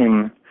the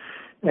same.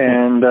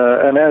 And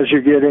as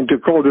you get into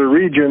colder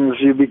regions,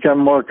 you become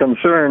more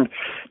concerned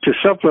to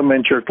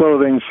supplement your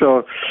clothing.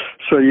 So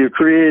you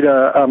create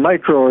a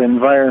micro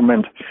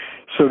environment.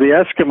 So the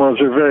Eskimos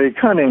are very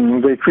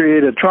cunning. They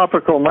create a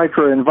tropical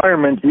micro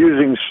environment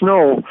using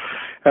snow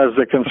as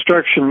the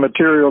construction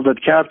material that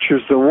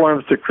captures the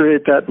warmth to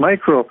create that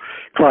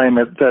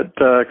microclimate that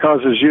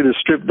causes you to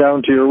strip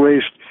down to your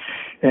waist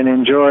and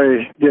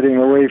enjoy getting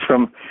away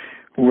from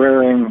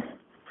wearing,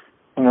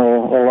 a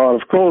lot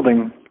of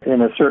clothing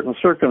in a certain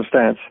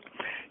circumstance.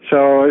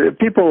 So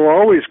people are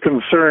always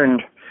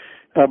concerned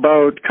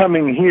about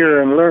coming here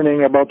and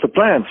learning about the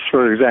plants,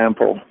 for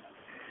example,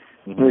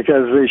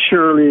 because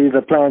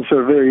the plants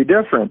are very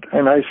different.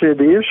 And I say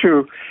the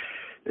issue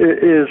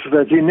is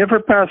that you never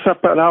pass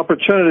up an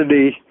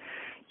opportunity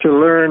to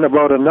learn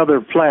about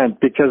another plant,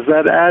 because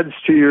that adds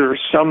to your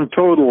sum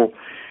total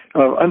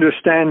of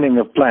understanding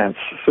of plants.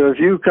 So if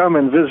you come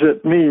and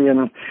visit me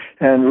and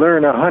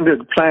learn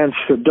 100 plants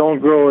that don't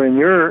grow in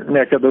your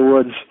neck of the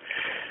woods,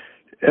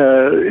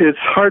 it's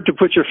hard to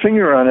put your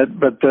finger on it,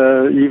 but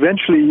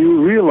eventually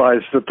you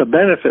realize that the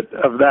benefit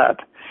of that,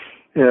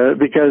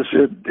 because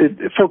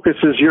it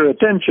focuses your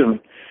attention.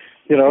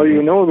 You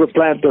know the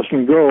plant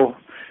doesn't grow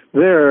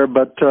there,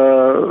 but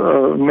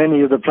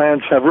many of the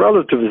plants have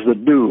relatives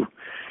that do.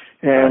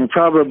 And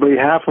probably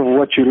half of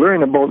what you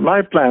learn about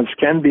my plants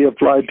can be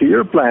applied to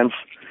your plants,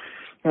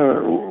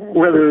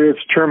 whether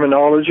it's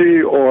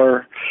terminology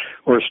or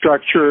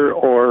structure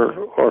or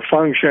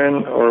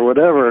function or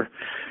whatever.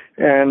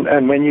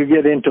 And when you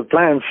get into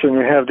plants and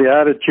you have the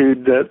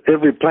attitude that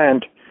every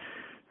plant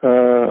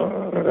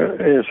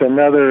is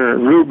another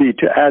ruby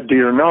to add to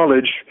your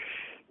knowledge,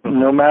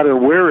 no matter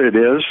where it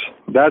is,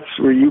 that's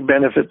where you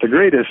benefit the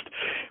greatest.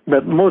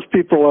 But most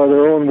people are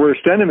their own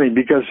worst enemy,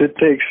 because it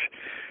takes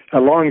a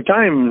long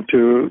time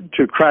to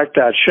crack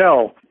that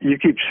shell. You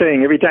keep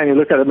saying every time you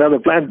look at another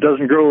plant, it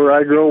doesn't grow where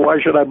I grow, why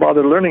should I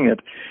bother learning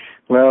it?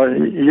 Well,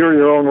 you're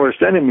your own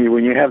worst enemy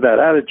when you have that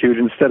attitude,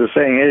 instead of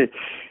saying, hey,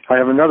 I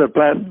have another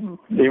plant,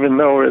 even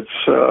though it's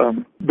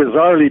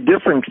bizarrely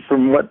different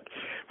from what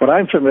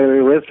I'm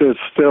familiar with, it's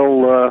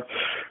still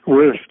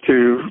worth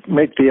to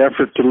make the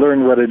effort to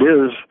learn what it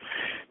is,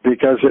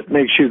 because it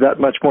makes you that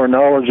much more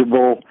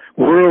knowledgeable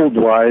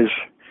world-wise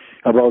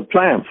about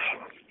plants.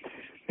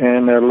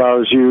 And it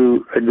allows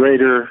you a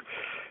greater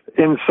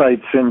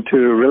insights into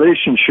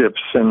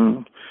relationships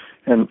and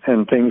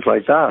things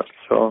like that.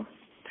 So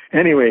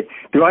anyway,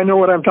 do I know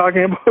what I'm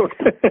talking about?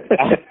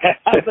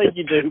 I think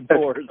you do,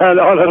 Morris. I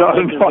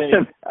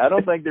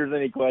don't think there's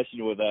any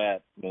question with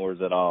that,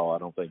 Morris, at all. I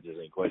don't think there's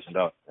any question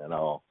at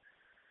all.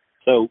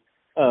 So,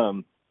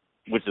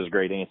 which is a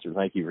great answer.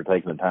 Thank you for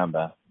taking the time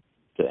to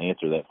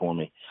answer that for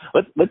me.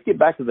 Let's get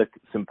back to the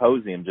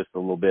symposium just a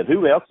little bit.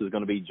 Who else is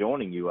going to be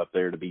joining you up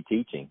there to be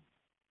teaching?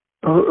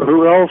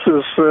 Who else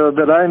is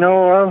that I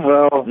know of?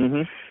 Well,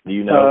 do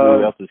you know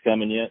who else is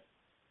coming yet?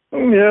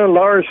 Yeah,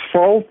 Lars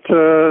Folt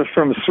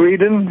from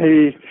Sweden.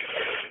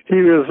 He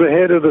was the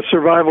head of the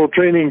survival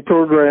training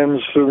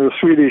programs of the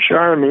Swedish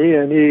Army,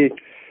 and he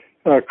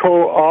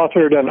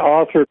co-authored and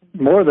authored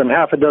more than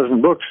half a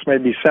dozen books,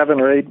 maybe 7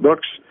 or 8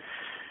 books.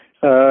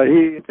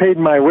 He paid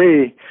my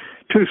way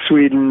to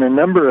Sweden a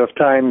number of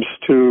times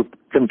to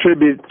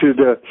contribute to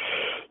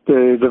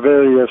the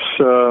various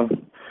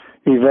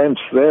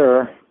events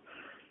there.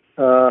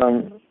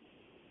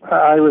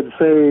 I would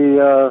say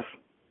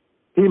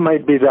he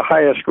might be the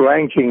highest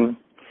ranking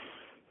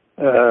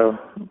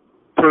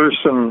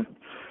person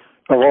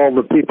of all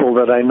the people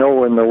that I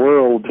know in the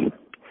world.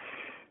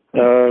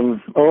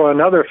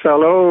 Another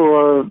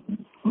fellow,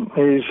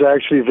 he's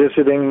actually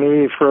visiting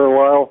me for a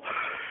while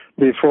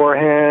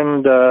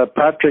beforehand,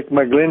 Patrick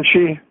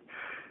McGlinchey.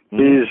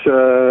 He's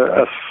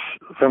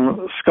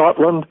from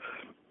Scotland.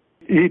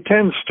 He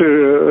tends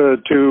to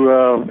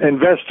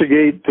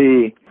investigate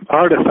the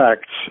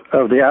artifacts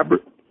of the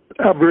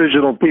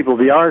Aboriginal people,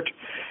 the art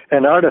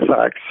and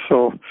artifacts.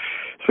 So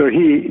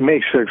he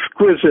makes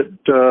exquisite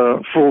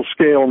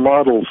full-scale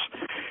models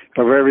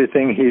of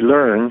everything he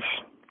learns.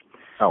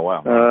 Oh,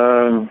 wow.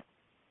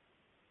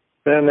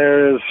 Then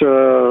there is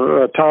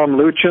Tom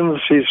Luchins.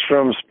 He's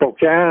from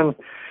Spokane.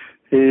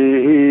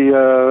 He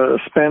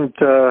spent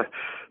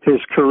his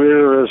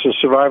career as a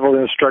survival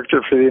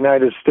instructor for the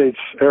United States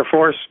Air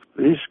Force.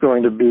 He's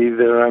going to be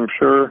there, I'm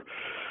sure.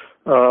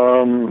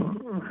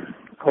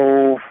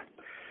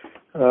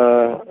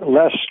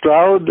 Les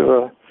Stroud.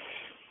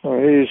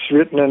 He's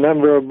written a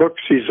number of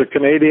books. He's a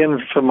Canadian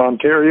from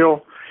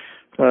Ontario.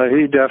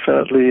 He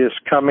definitely is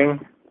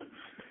coming.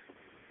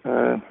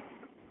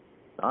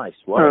 Nice.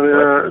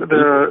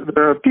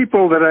 There are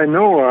people that I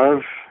know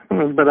of,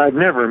 but I've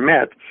never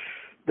met.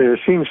 There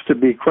seems to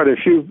be quite a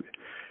few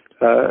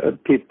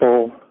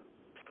people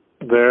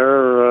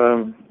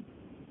there.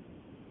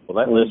 Well,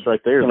 that list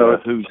right there is a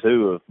who's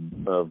who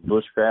of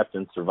bushcraft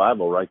and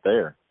survival right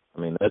there. I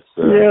mean, that's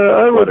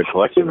I would a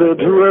collection. say that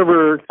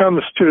whoever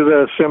comes to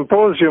the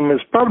symposium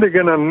is probably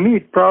going to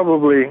meet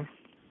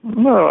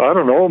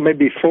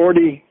maybe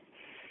 40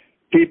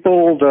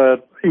 people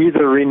that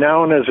either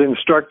renowned as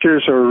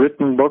instructors or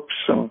written books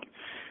and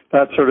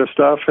that sort of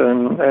stuff,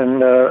 and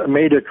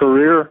made a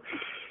career.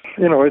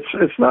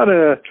 It's not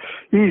a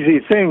easy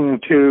thing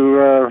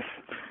to.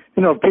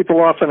 People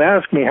often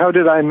ask me, how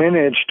did I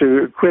manage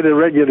to quit a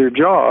regular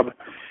job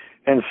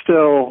and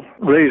still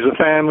raise a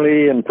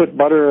family and put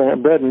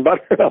bread and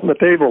butter on the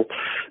table?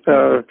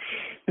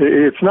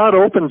 It's not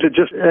open to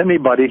just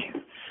anybody.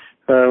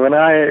 When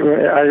I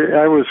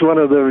was one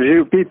of the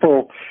few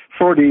people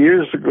 40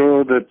 years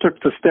ago that took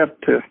the step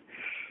to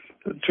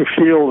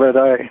feel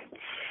that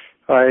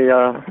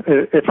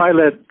if I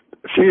let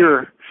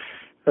fear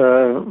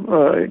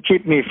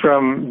keep me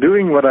from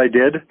doing what I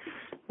did,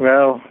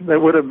 well,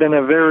 that would have been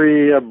a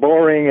very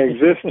boring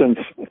existence,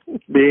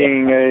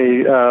 being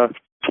a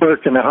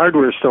clerk in a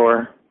hardware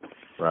store.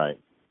 Right.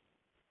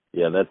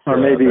 Yeah, that's. Or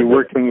maybe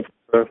working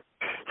for a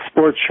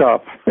sports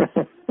shop.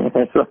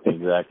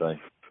 Exactly.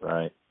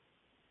 Right.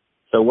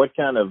 So, what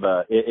kind of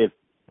if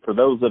for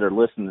those that are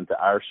listening to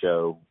our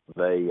show,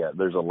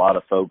 there's a lot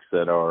of folks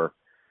that are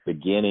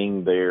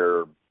beginning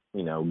their,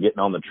 getting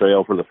on the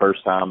trail for the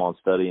first time on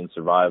studying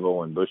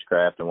survival and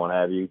bushcraft and what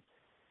have you.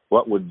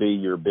 What would be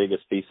your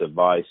biggest piece of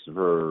advice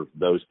for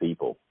those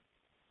people?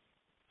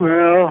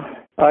 Well,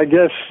 I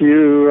guess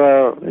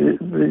if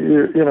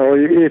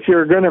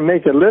you're going to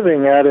make a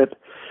living at it,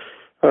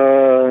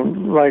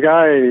 like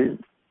I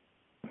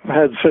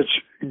had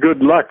such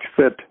good luck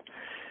that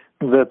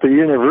the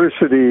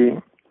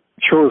university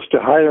chose to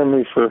hire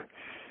me for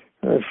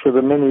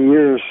the many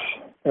years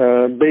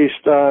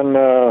based on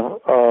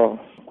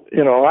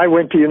I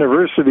went to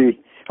university.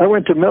 I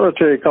went to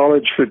military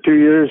college for 2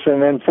 years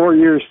and then 4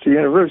 years to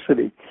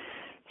university.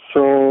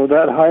 So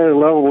that higher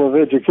level of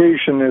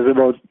education is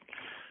about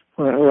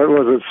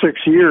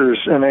 6 years,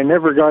 and I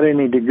never got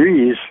any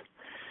degrees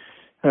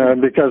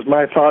because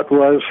my thought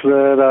was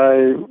that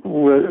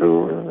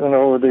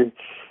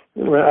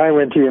when I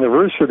went to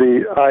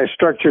university, I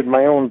structured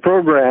my own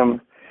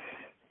program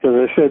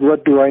because I said,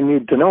 what do I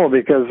need to know?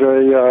 Because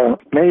I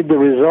made the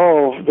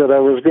resolve that I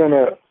was going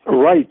to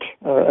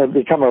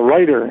become a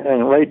writer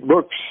and write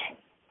books.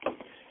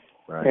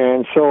 Right.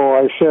 And so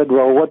I said,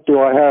 well, what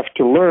do I have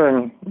to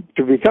learn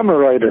to become a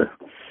writer?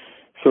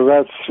 So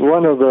that's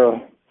one of the,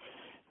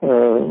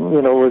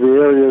 the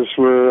areas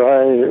where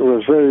I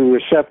was very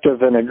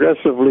receptive and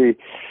aggressively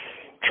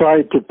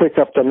tried to pick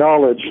up the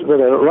knowledge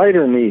that a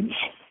writer needs.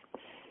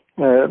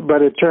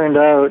 But it turned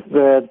out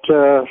that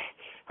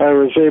I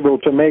was able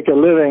to make a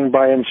living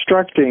by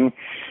instructing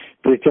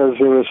because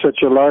there was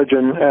such a large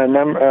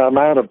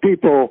amount of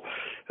people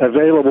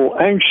available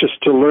anxious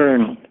to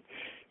learn.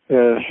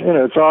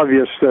 It's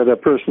obvious that a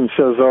person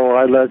says, oh,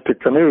 I like to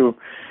canoe.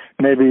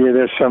 Maybe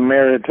there's some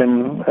merit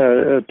in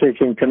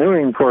taking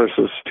canoeing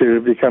courses to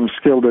become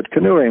skilled at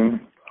canoeing.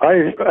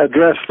 I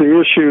addressed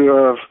the issue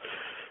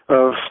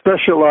of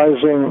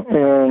specializing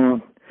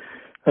in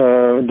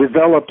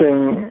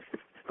developing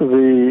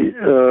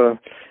the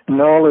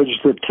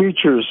knowledge that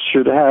teachers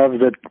should have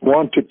that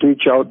want to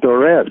teach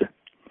outdoor ed.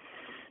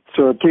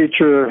 So a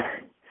teacher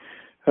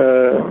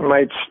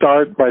might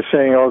start by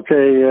saying,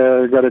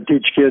 okay, got to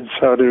teach kids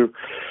how to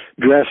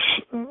dress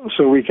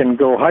so we can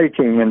go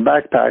hiking and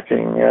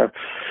backpacking.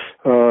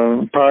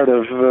 Part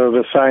of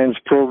the science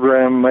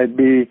program might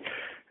be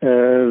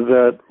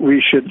that we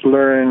should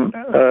learn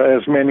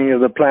as many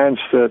of the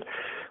plants that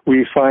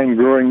we find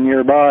growing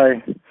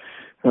nearby.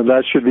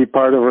 That should be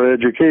part of our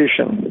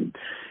education.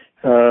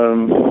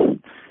 And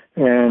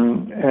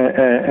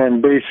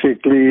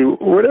basically,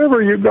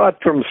 whatever you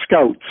got from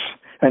Scouts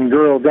and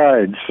Girl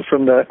Guides,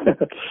 from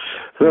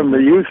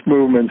the youth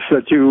movements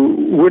that you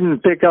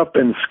wouldn't pick up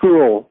in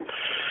school,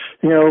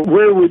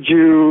 where would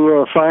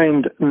you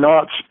find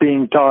knots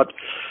being taught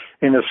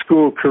in a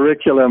school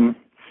curriculum?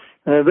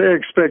 They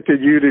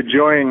expected you to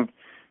join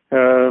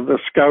the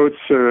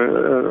Scouts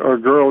or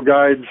Girl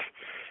Guides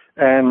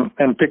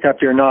and pick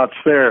up your knots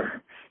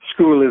there.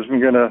 School isn't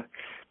going to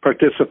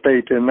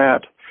participate in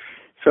that.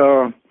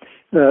 So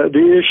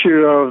the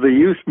issue of the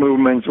youth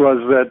movements was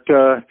that,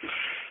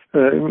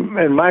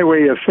 in my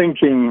way of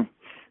thinking,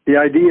 the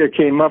idea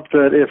came up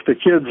that if the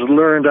kids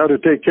learned how to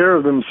take care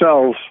of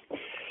themselves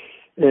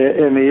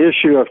in the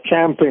issue of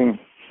camping,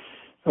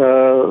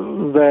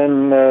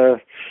 then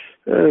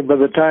by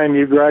the time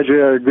you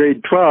graduate out of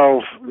grade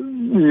 12,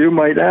 you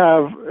might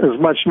have as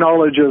much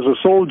knowledge as a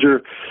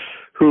soldier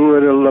who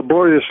would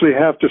laboriously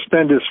have to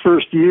spend his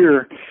first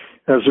year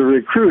as a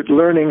recruit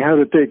learning how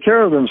to take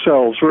care of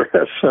themselves.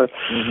 Whereas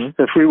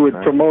if we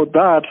would promote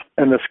that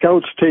and the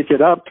scouts take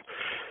it up,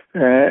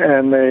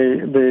 and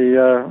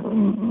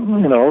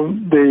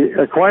they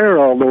acquire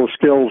all those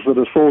skills that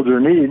a soldier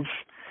needs.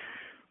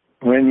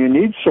 When you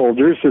need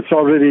soldiers, it's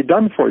already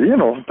done for you,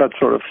 that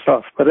sort of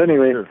stuff. But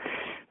anyway,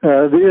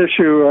 the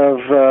issue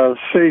of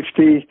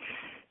safety,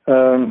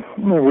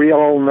 we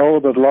all know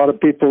that a lot of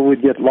people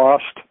would get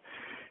lost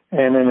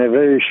and in a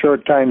very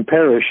short time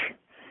perish.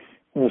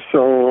 And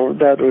so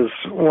that was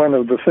one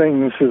of the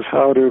things, is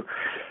how to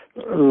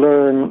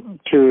learn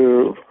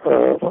to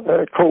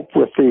cope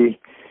with the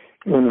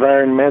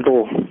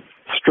environmental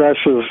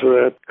stresses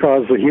that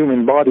cause the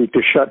human body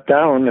to shut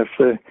down if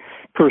the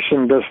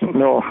person doesn't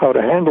know how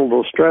to handle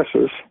those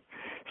stresses.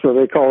 So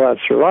they call that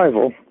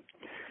survival.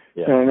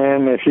 Yeah. And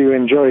then if you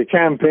enjoy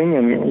camping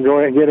and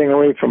getting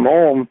away from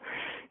home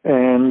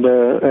and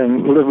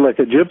live like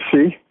a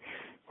gypsy,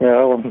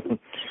 well,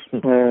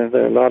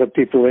 a lot of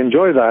people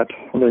enjoy that.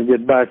 They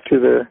get back to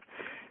their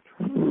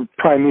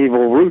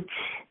primeval roots,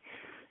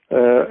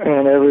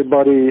 and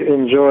everybody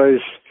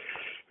enjoys.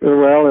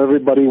 Well,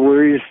 everybody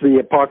worries the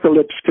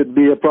apocalypse could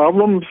be a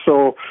problem,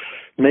 so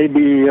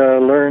maybe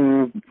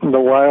learn the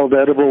wild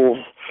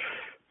edible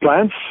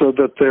plants so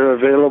that they're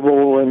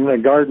available when the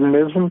garden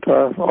isn't,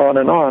 on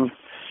and on.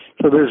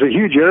 So there's a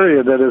huge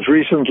area that has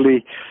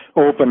recently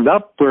opened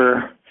up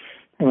where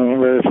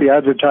if you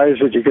advertise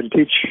that you can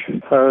teach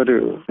how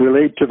to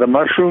relate to the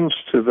mushrooms,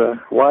 to the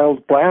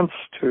wild plants,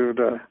 to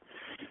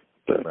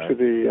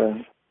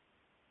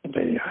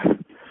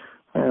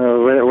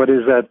what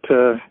is that?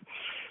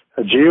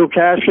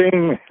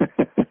 Geocaching,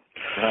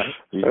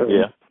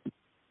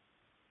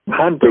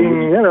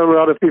 hunting. A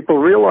lot of people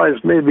realize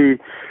maybe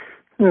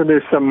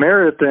there's some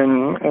merit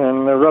in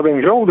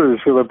rubbing shoulders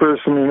with a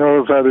person who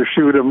knows how to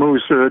shoot a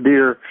moose or a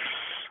deer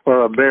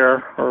or a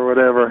bear or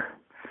whatever,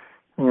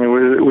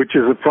 which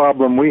is a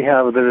problem we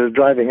have that is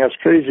driving us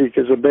crazy,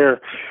 because a bear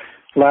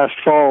last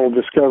fall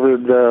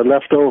discovered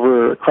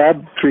leftover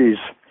crab trees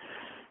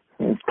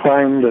and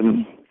climbed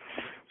and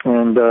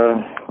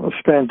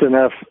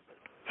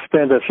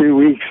spent a few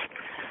weeks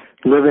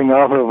living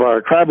off of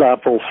our crab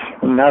apples,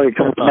 and now he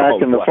comes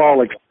back in the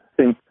fall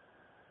expecting.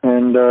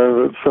 And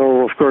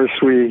so, of course,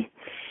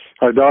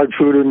 our dog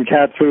food and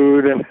cat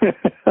food and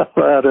all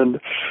that, and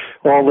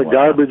all the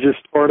garbage is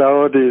poured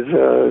out is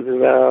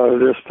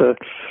just a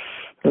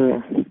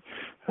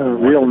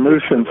real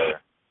nuisance.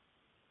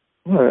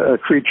 A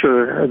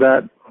creature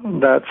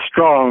that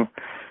strong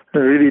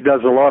really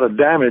does a lot of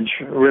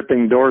damage,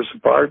 ripping doors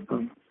apart.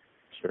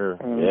 Sure.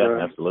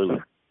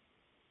 Absolutely.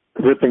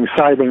 Ripping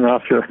siding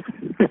off your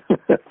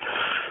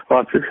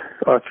off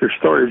your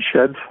storage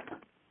sheds.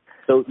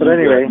 So, but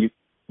anyway,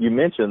 you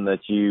mentioned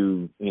that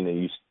you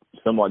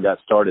somewhat got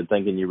started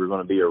thinking you were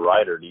going to be a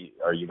writer.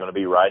 Are you going to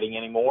be writing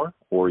anymore,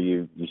 or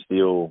you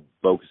still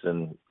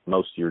focusing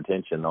most of your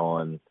attention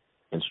on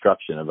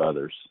instruction of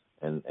others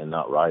and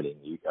not writing?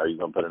 Are you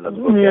going to put another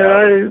book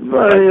out?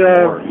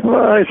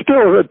 I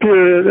still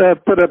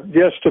put up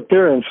guest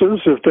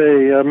appearances if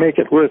they make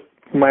it worth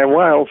my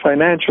while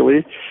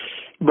financially.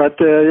 But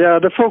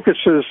the focus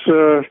is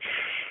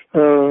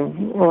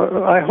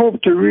I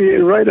hope to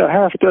write a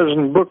half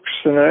dozen books,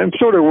 and I'm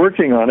sort of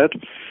working on it.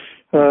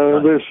 I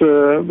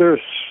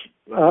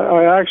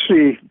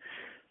actually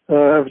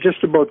have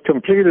just about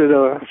completed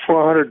a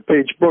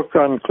 400-page book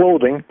on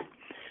clothing.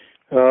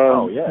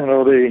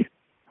 The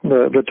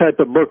type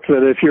of book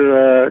that if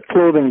you're a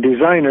clothing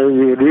designer,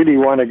 you would really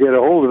want to get a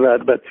hold of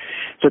that. But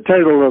the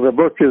title of the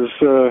book is,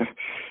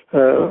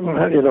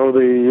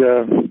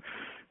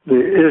 the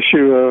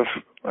issue of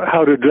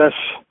how to dress,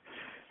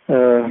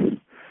 the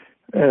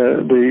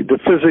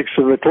physics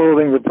of the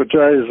clothing that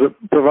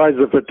provides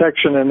the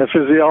protection, and the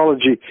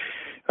physiology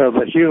of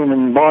the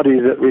human body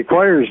that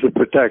requires the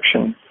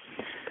protection.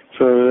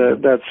 So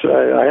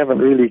I haven't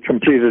really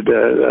completed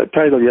a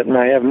title yet, and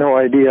I have no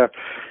idea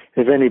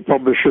if any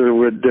publisher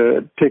would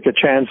take a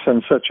chance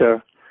on such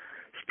a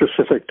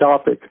specific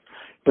topic.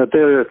 But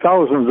there are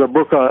thousands of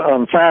books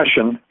on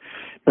fashion,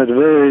 but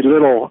very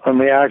little on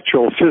the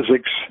actual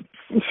physics.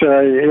 So,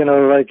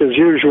 like as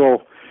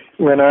usual,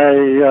 when I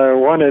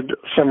wanted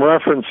some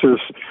references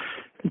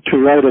to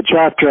write a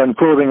chapter on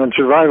clothing and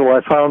survival,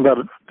 I found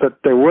that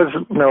there was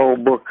no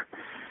book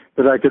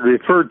that I could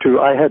refer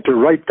to. I had to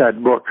write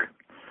that book.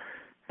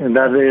 And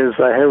that is,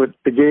 I had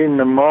to gain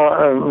the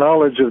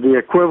knowledge of the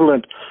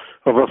equivalent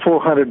of a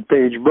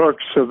 400-page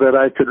book so that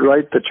I could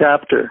write the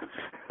chapter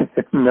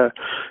in the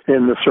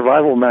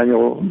survival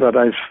manual that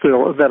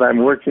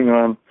I'm working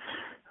on.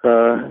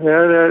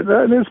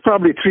 It's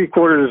probably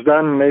 3/4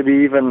 done, maybe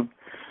even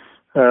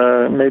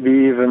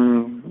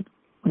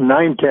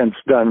 9/10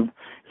 done.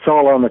 It's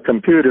all on the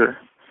computer,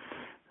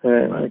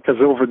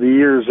 Because over the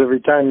years, every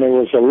time there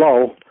was a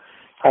lull,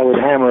 I would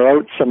hammer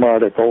out some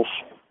articles.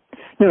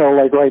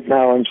 Like right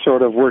now, I'm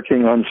sort of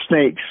working on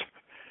snakes.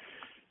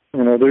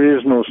 There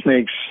is no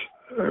snakes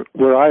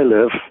where I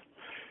live,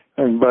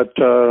 but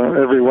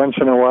every once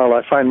in a while,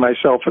 I find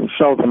myself in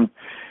southern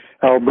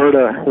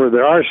Alberta where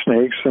there are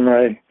snakes, and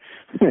I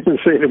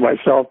say to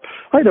myself,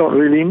 I don't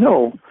really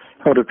know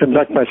how to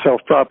conduct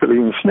myself properly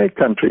in snake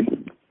country.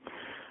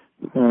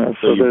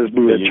 So there's a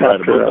you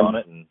chapter write a book on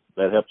it, and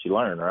that helps you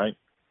learn, right?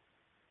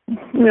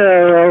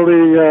 Yeah, well,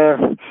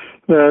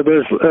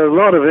 there's a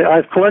lot of it.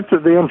 I've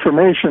collected the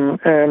information,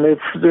 and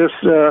it's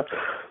just,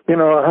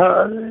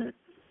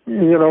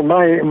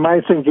 my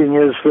thinking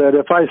is that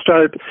if I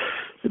start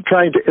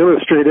trying to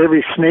illustrate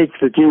every snake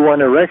that you want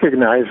to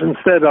recognize,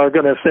 instead I'm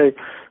going to say,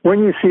 when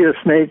you see a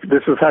snake,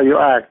 this is how you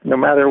act, no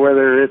matter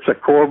whether it's a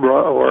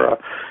cobra or a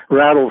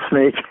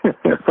rattlesnake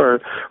or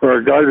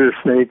a garter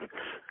snake,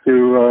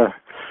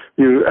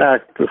 you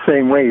act the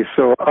same way.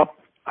 So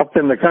up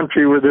in the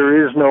country where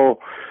there is no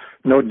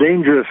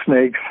dangerous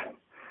snakes,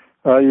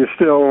 you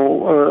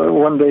still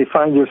one day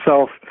find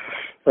yourself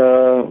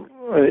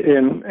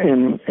in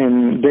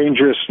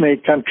dangerous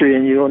snake country,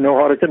 and you don't know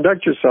how to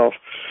conduct yourself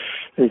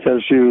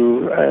because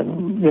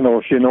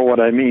if you know what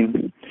I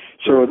mean.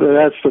 So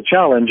that's the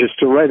challenge, is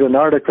to write an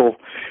article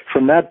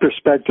from that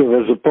perspective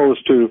as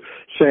opposed to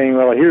saying,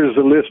 well, here's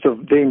a list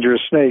of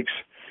dangerous snakes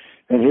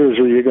and here's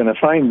where you're going to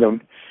find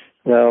them.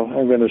 Well,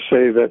 I'm going to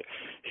say that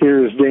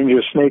here's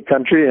dangerous snake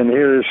country and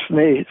here's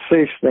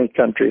safe snake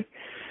country.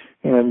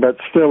 But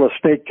still a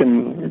snake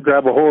can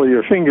grab a hold of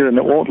your finger and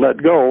it won't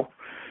let go.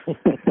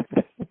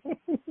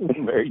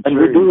 Very true. And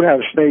we do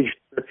have snakes,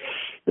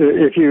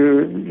 if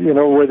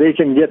where they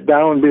can get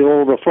down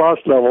below the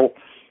frost level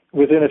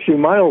within a few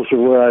miles of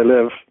where I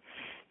live.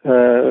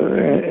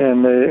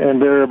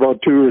 And they're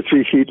about 2 or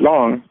 3 feet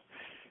long.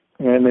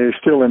 And they're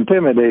still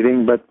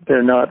intimidating, but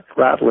they're not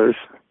rattlers.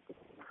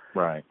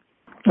 Right.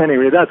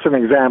 Anyway, that's an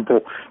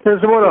example.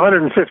 There's about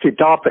 150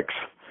 topics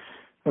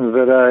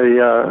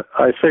that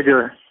I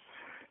figure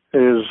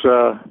is,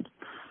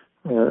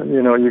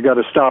 you got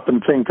to stop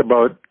and think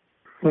about.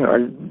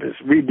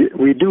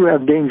 We do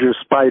have dangerous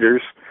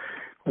spiders.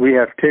 We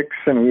have ticks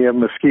and we have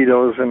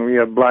mosquitoes and we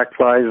have black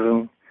flies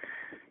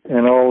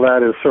and all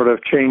that is sort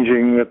of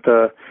changing with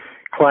the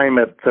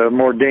climate.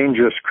 More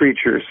dangerous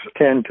creatures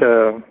tend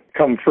to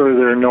come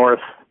further north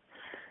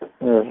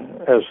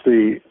as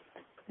the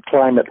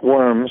climate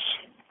warms.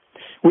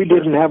 We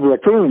didn't have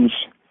raccoons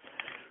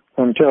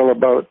until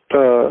about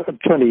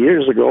 20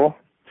 years ago.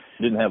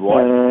 Didn't have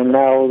what? And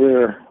now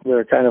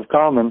they're kind of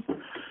common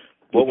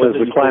because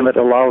the climate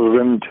allows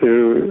them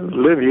to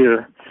live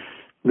here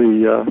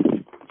the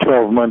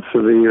 12 months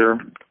of the year.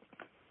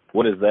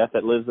 What is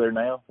that lives there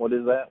now? What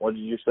is that? What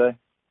did you say?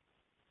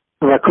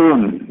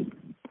 Raccoon.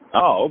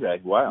 Oh,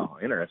 okay. Wow.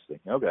 Interesting.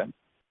 Okay.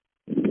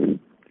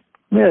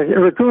 Yeah,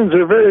 raccoons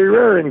are very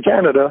rare in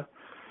Canada.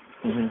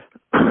 Mm-hmm.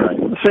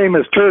 Right. Same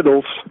as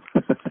turtles.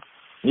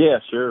 Yeah,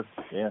 sure.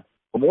 Yeah.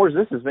 Well, Morris,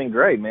 this has been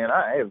great, man.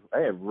 I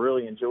have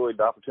really enjoyed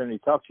the opportunity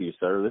to talk to you,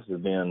 sir. This has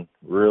been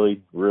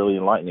really, really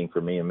enlightening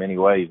for me in many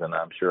ways, and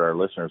I'm sure our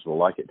listeners will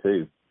like it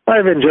too.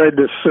 I've enjoyed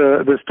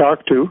this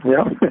talk too.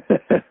 Yeah.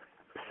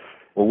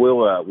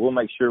 Well, we'll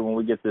make sure when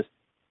we get this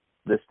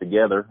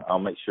together, I'll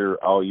make sure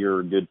all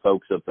your good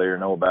folks up there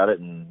know about it,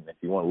 and if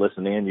you want to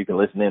listen in, you can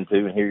listen in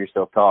too and hear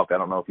yourself talk. I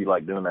don't know if you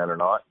like doing that or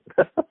not.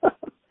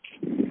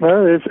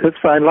 Well, it's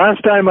fine.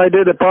 Last time I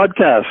did a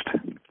podcast,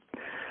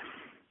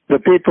 the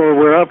people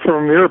were up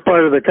from your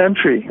part of the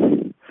country.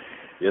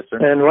 Yes, sir.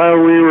 And while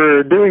we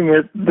were doing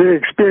it, they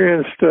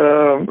experienced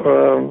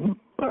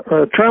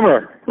a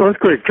tremor,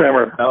 earthquake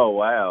tremor. Oh,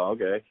 wow.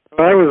 Okay.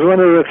 I was one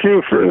of the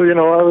few,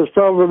 I was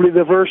probably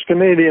the first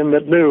Canadian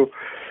that knew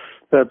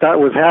that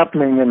was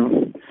happening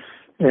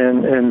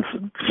in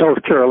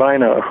South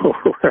Carolina.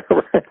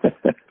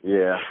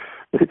 Yeah.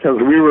 Because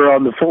we were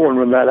on the phone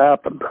when that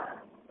happened.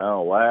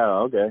 Oh,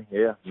 wow. Okay.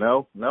 Yeah.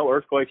 No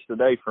earthquakes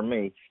today for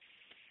me.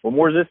 Well,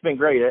 Morris, it's been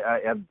great.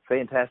 I'm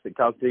fantastic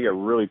talking to you. I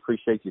really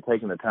appreciate you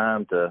taking the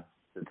time to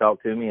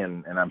talk to me,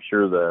 and I'm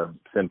sure the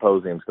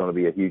symposium is going to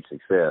be a huge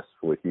success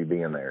with you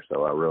being there.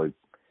 So I really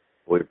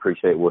would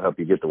appreciate it. We'll help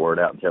you get the word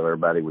out and tell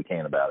everybody we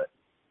can about it.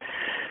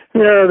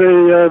 Yeah,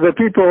 the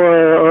people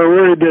are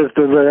worried that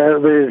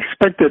they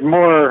expected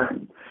more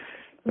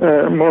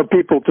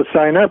people to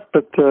sign up,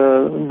 but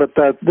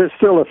that there's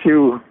still a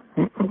few,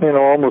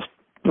 almost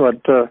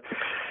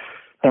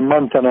a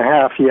month and a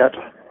half yet.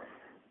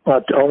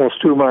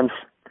 Almost 2 months.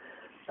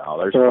 Oh,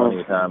 there's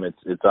plenty of time.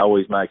 It's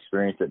always my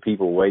experience that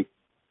people wait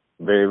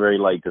very, very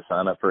late to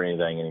sign up for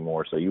anything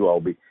anymore. So y'all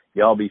be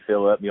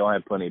filled up. Y'all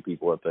have plenty of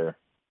people up there.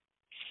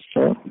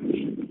 Yeah.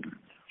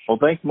 Well,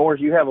 thanks, Morris.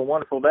 You have a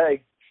wonderful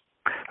day.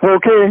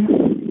 Okay.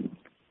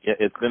 Yeah,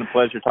 it's been a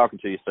pleasure talking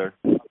to you, sir.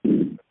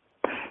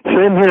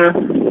 Same here.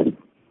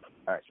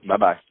 All right.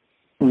 Bye-bye.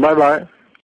 Bye-bye.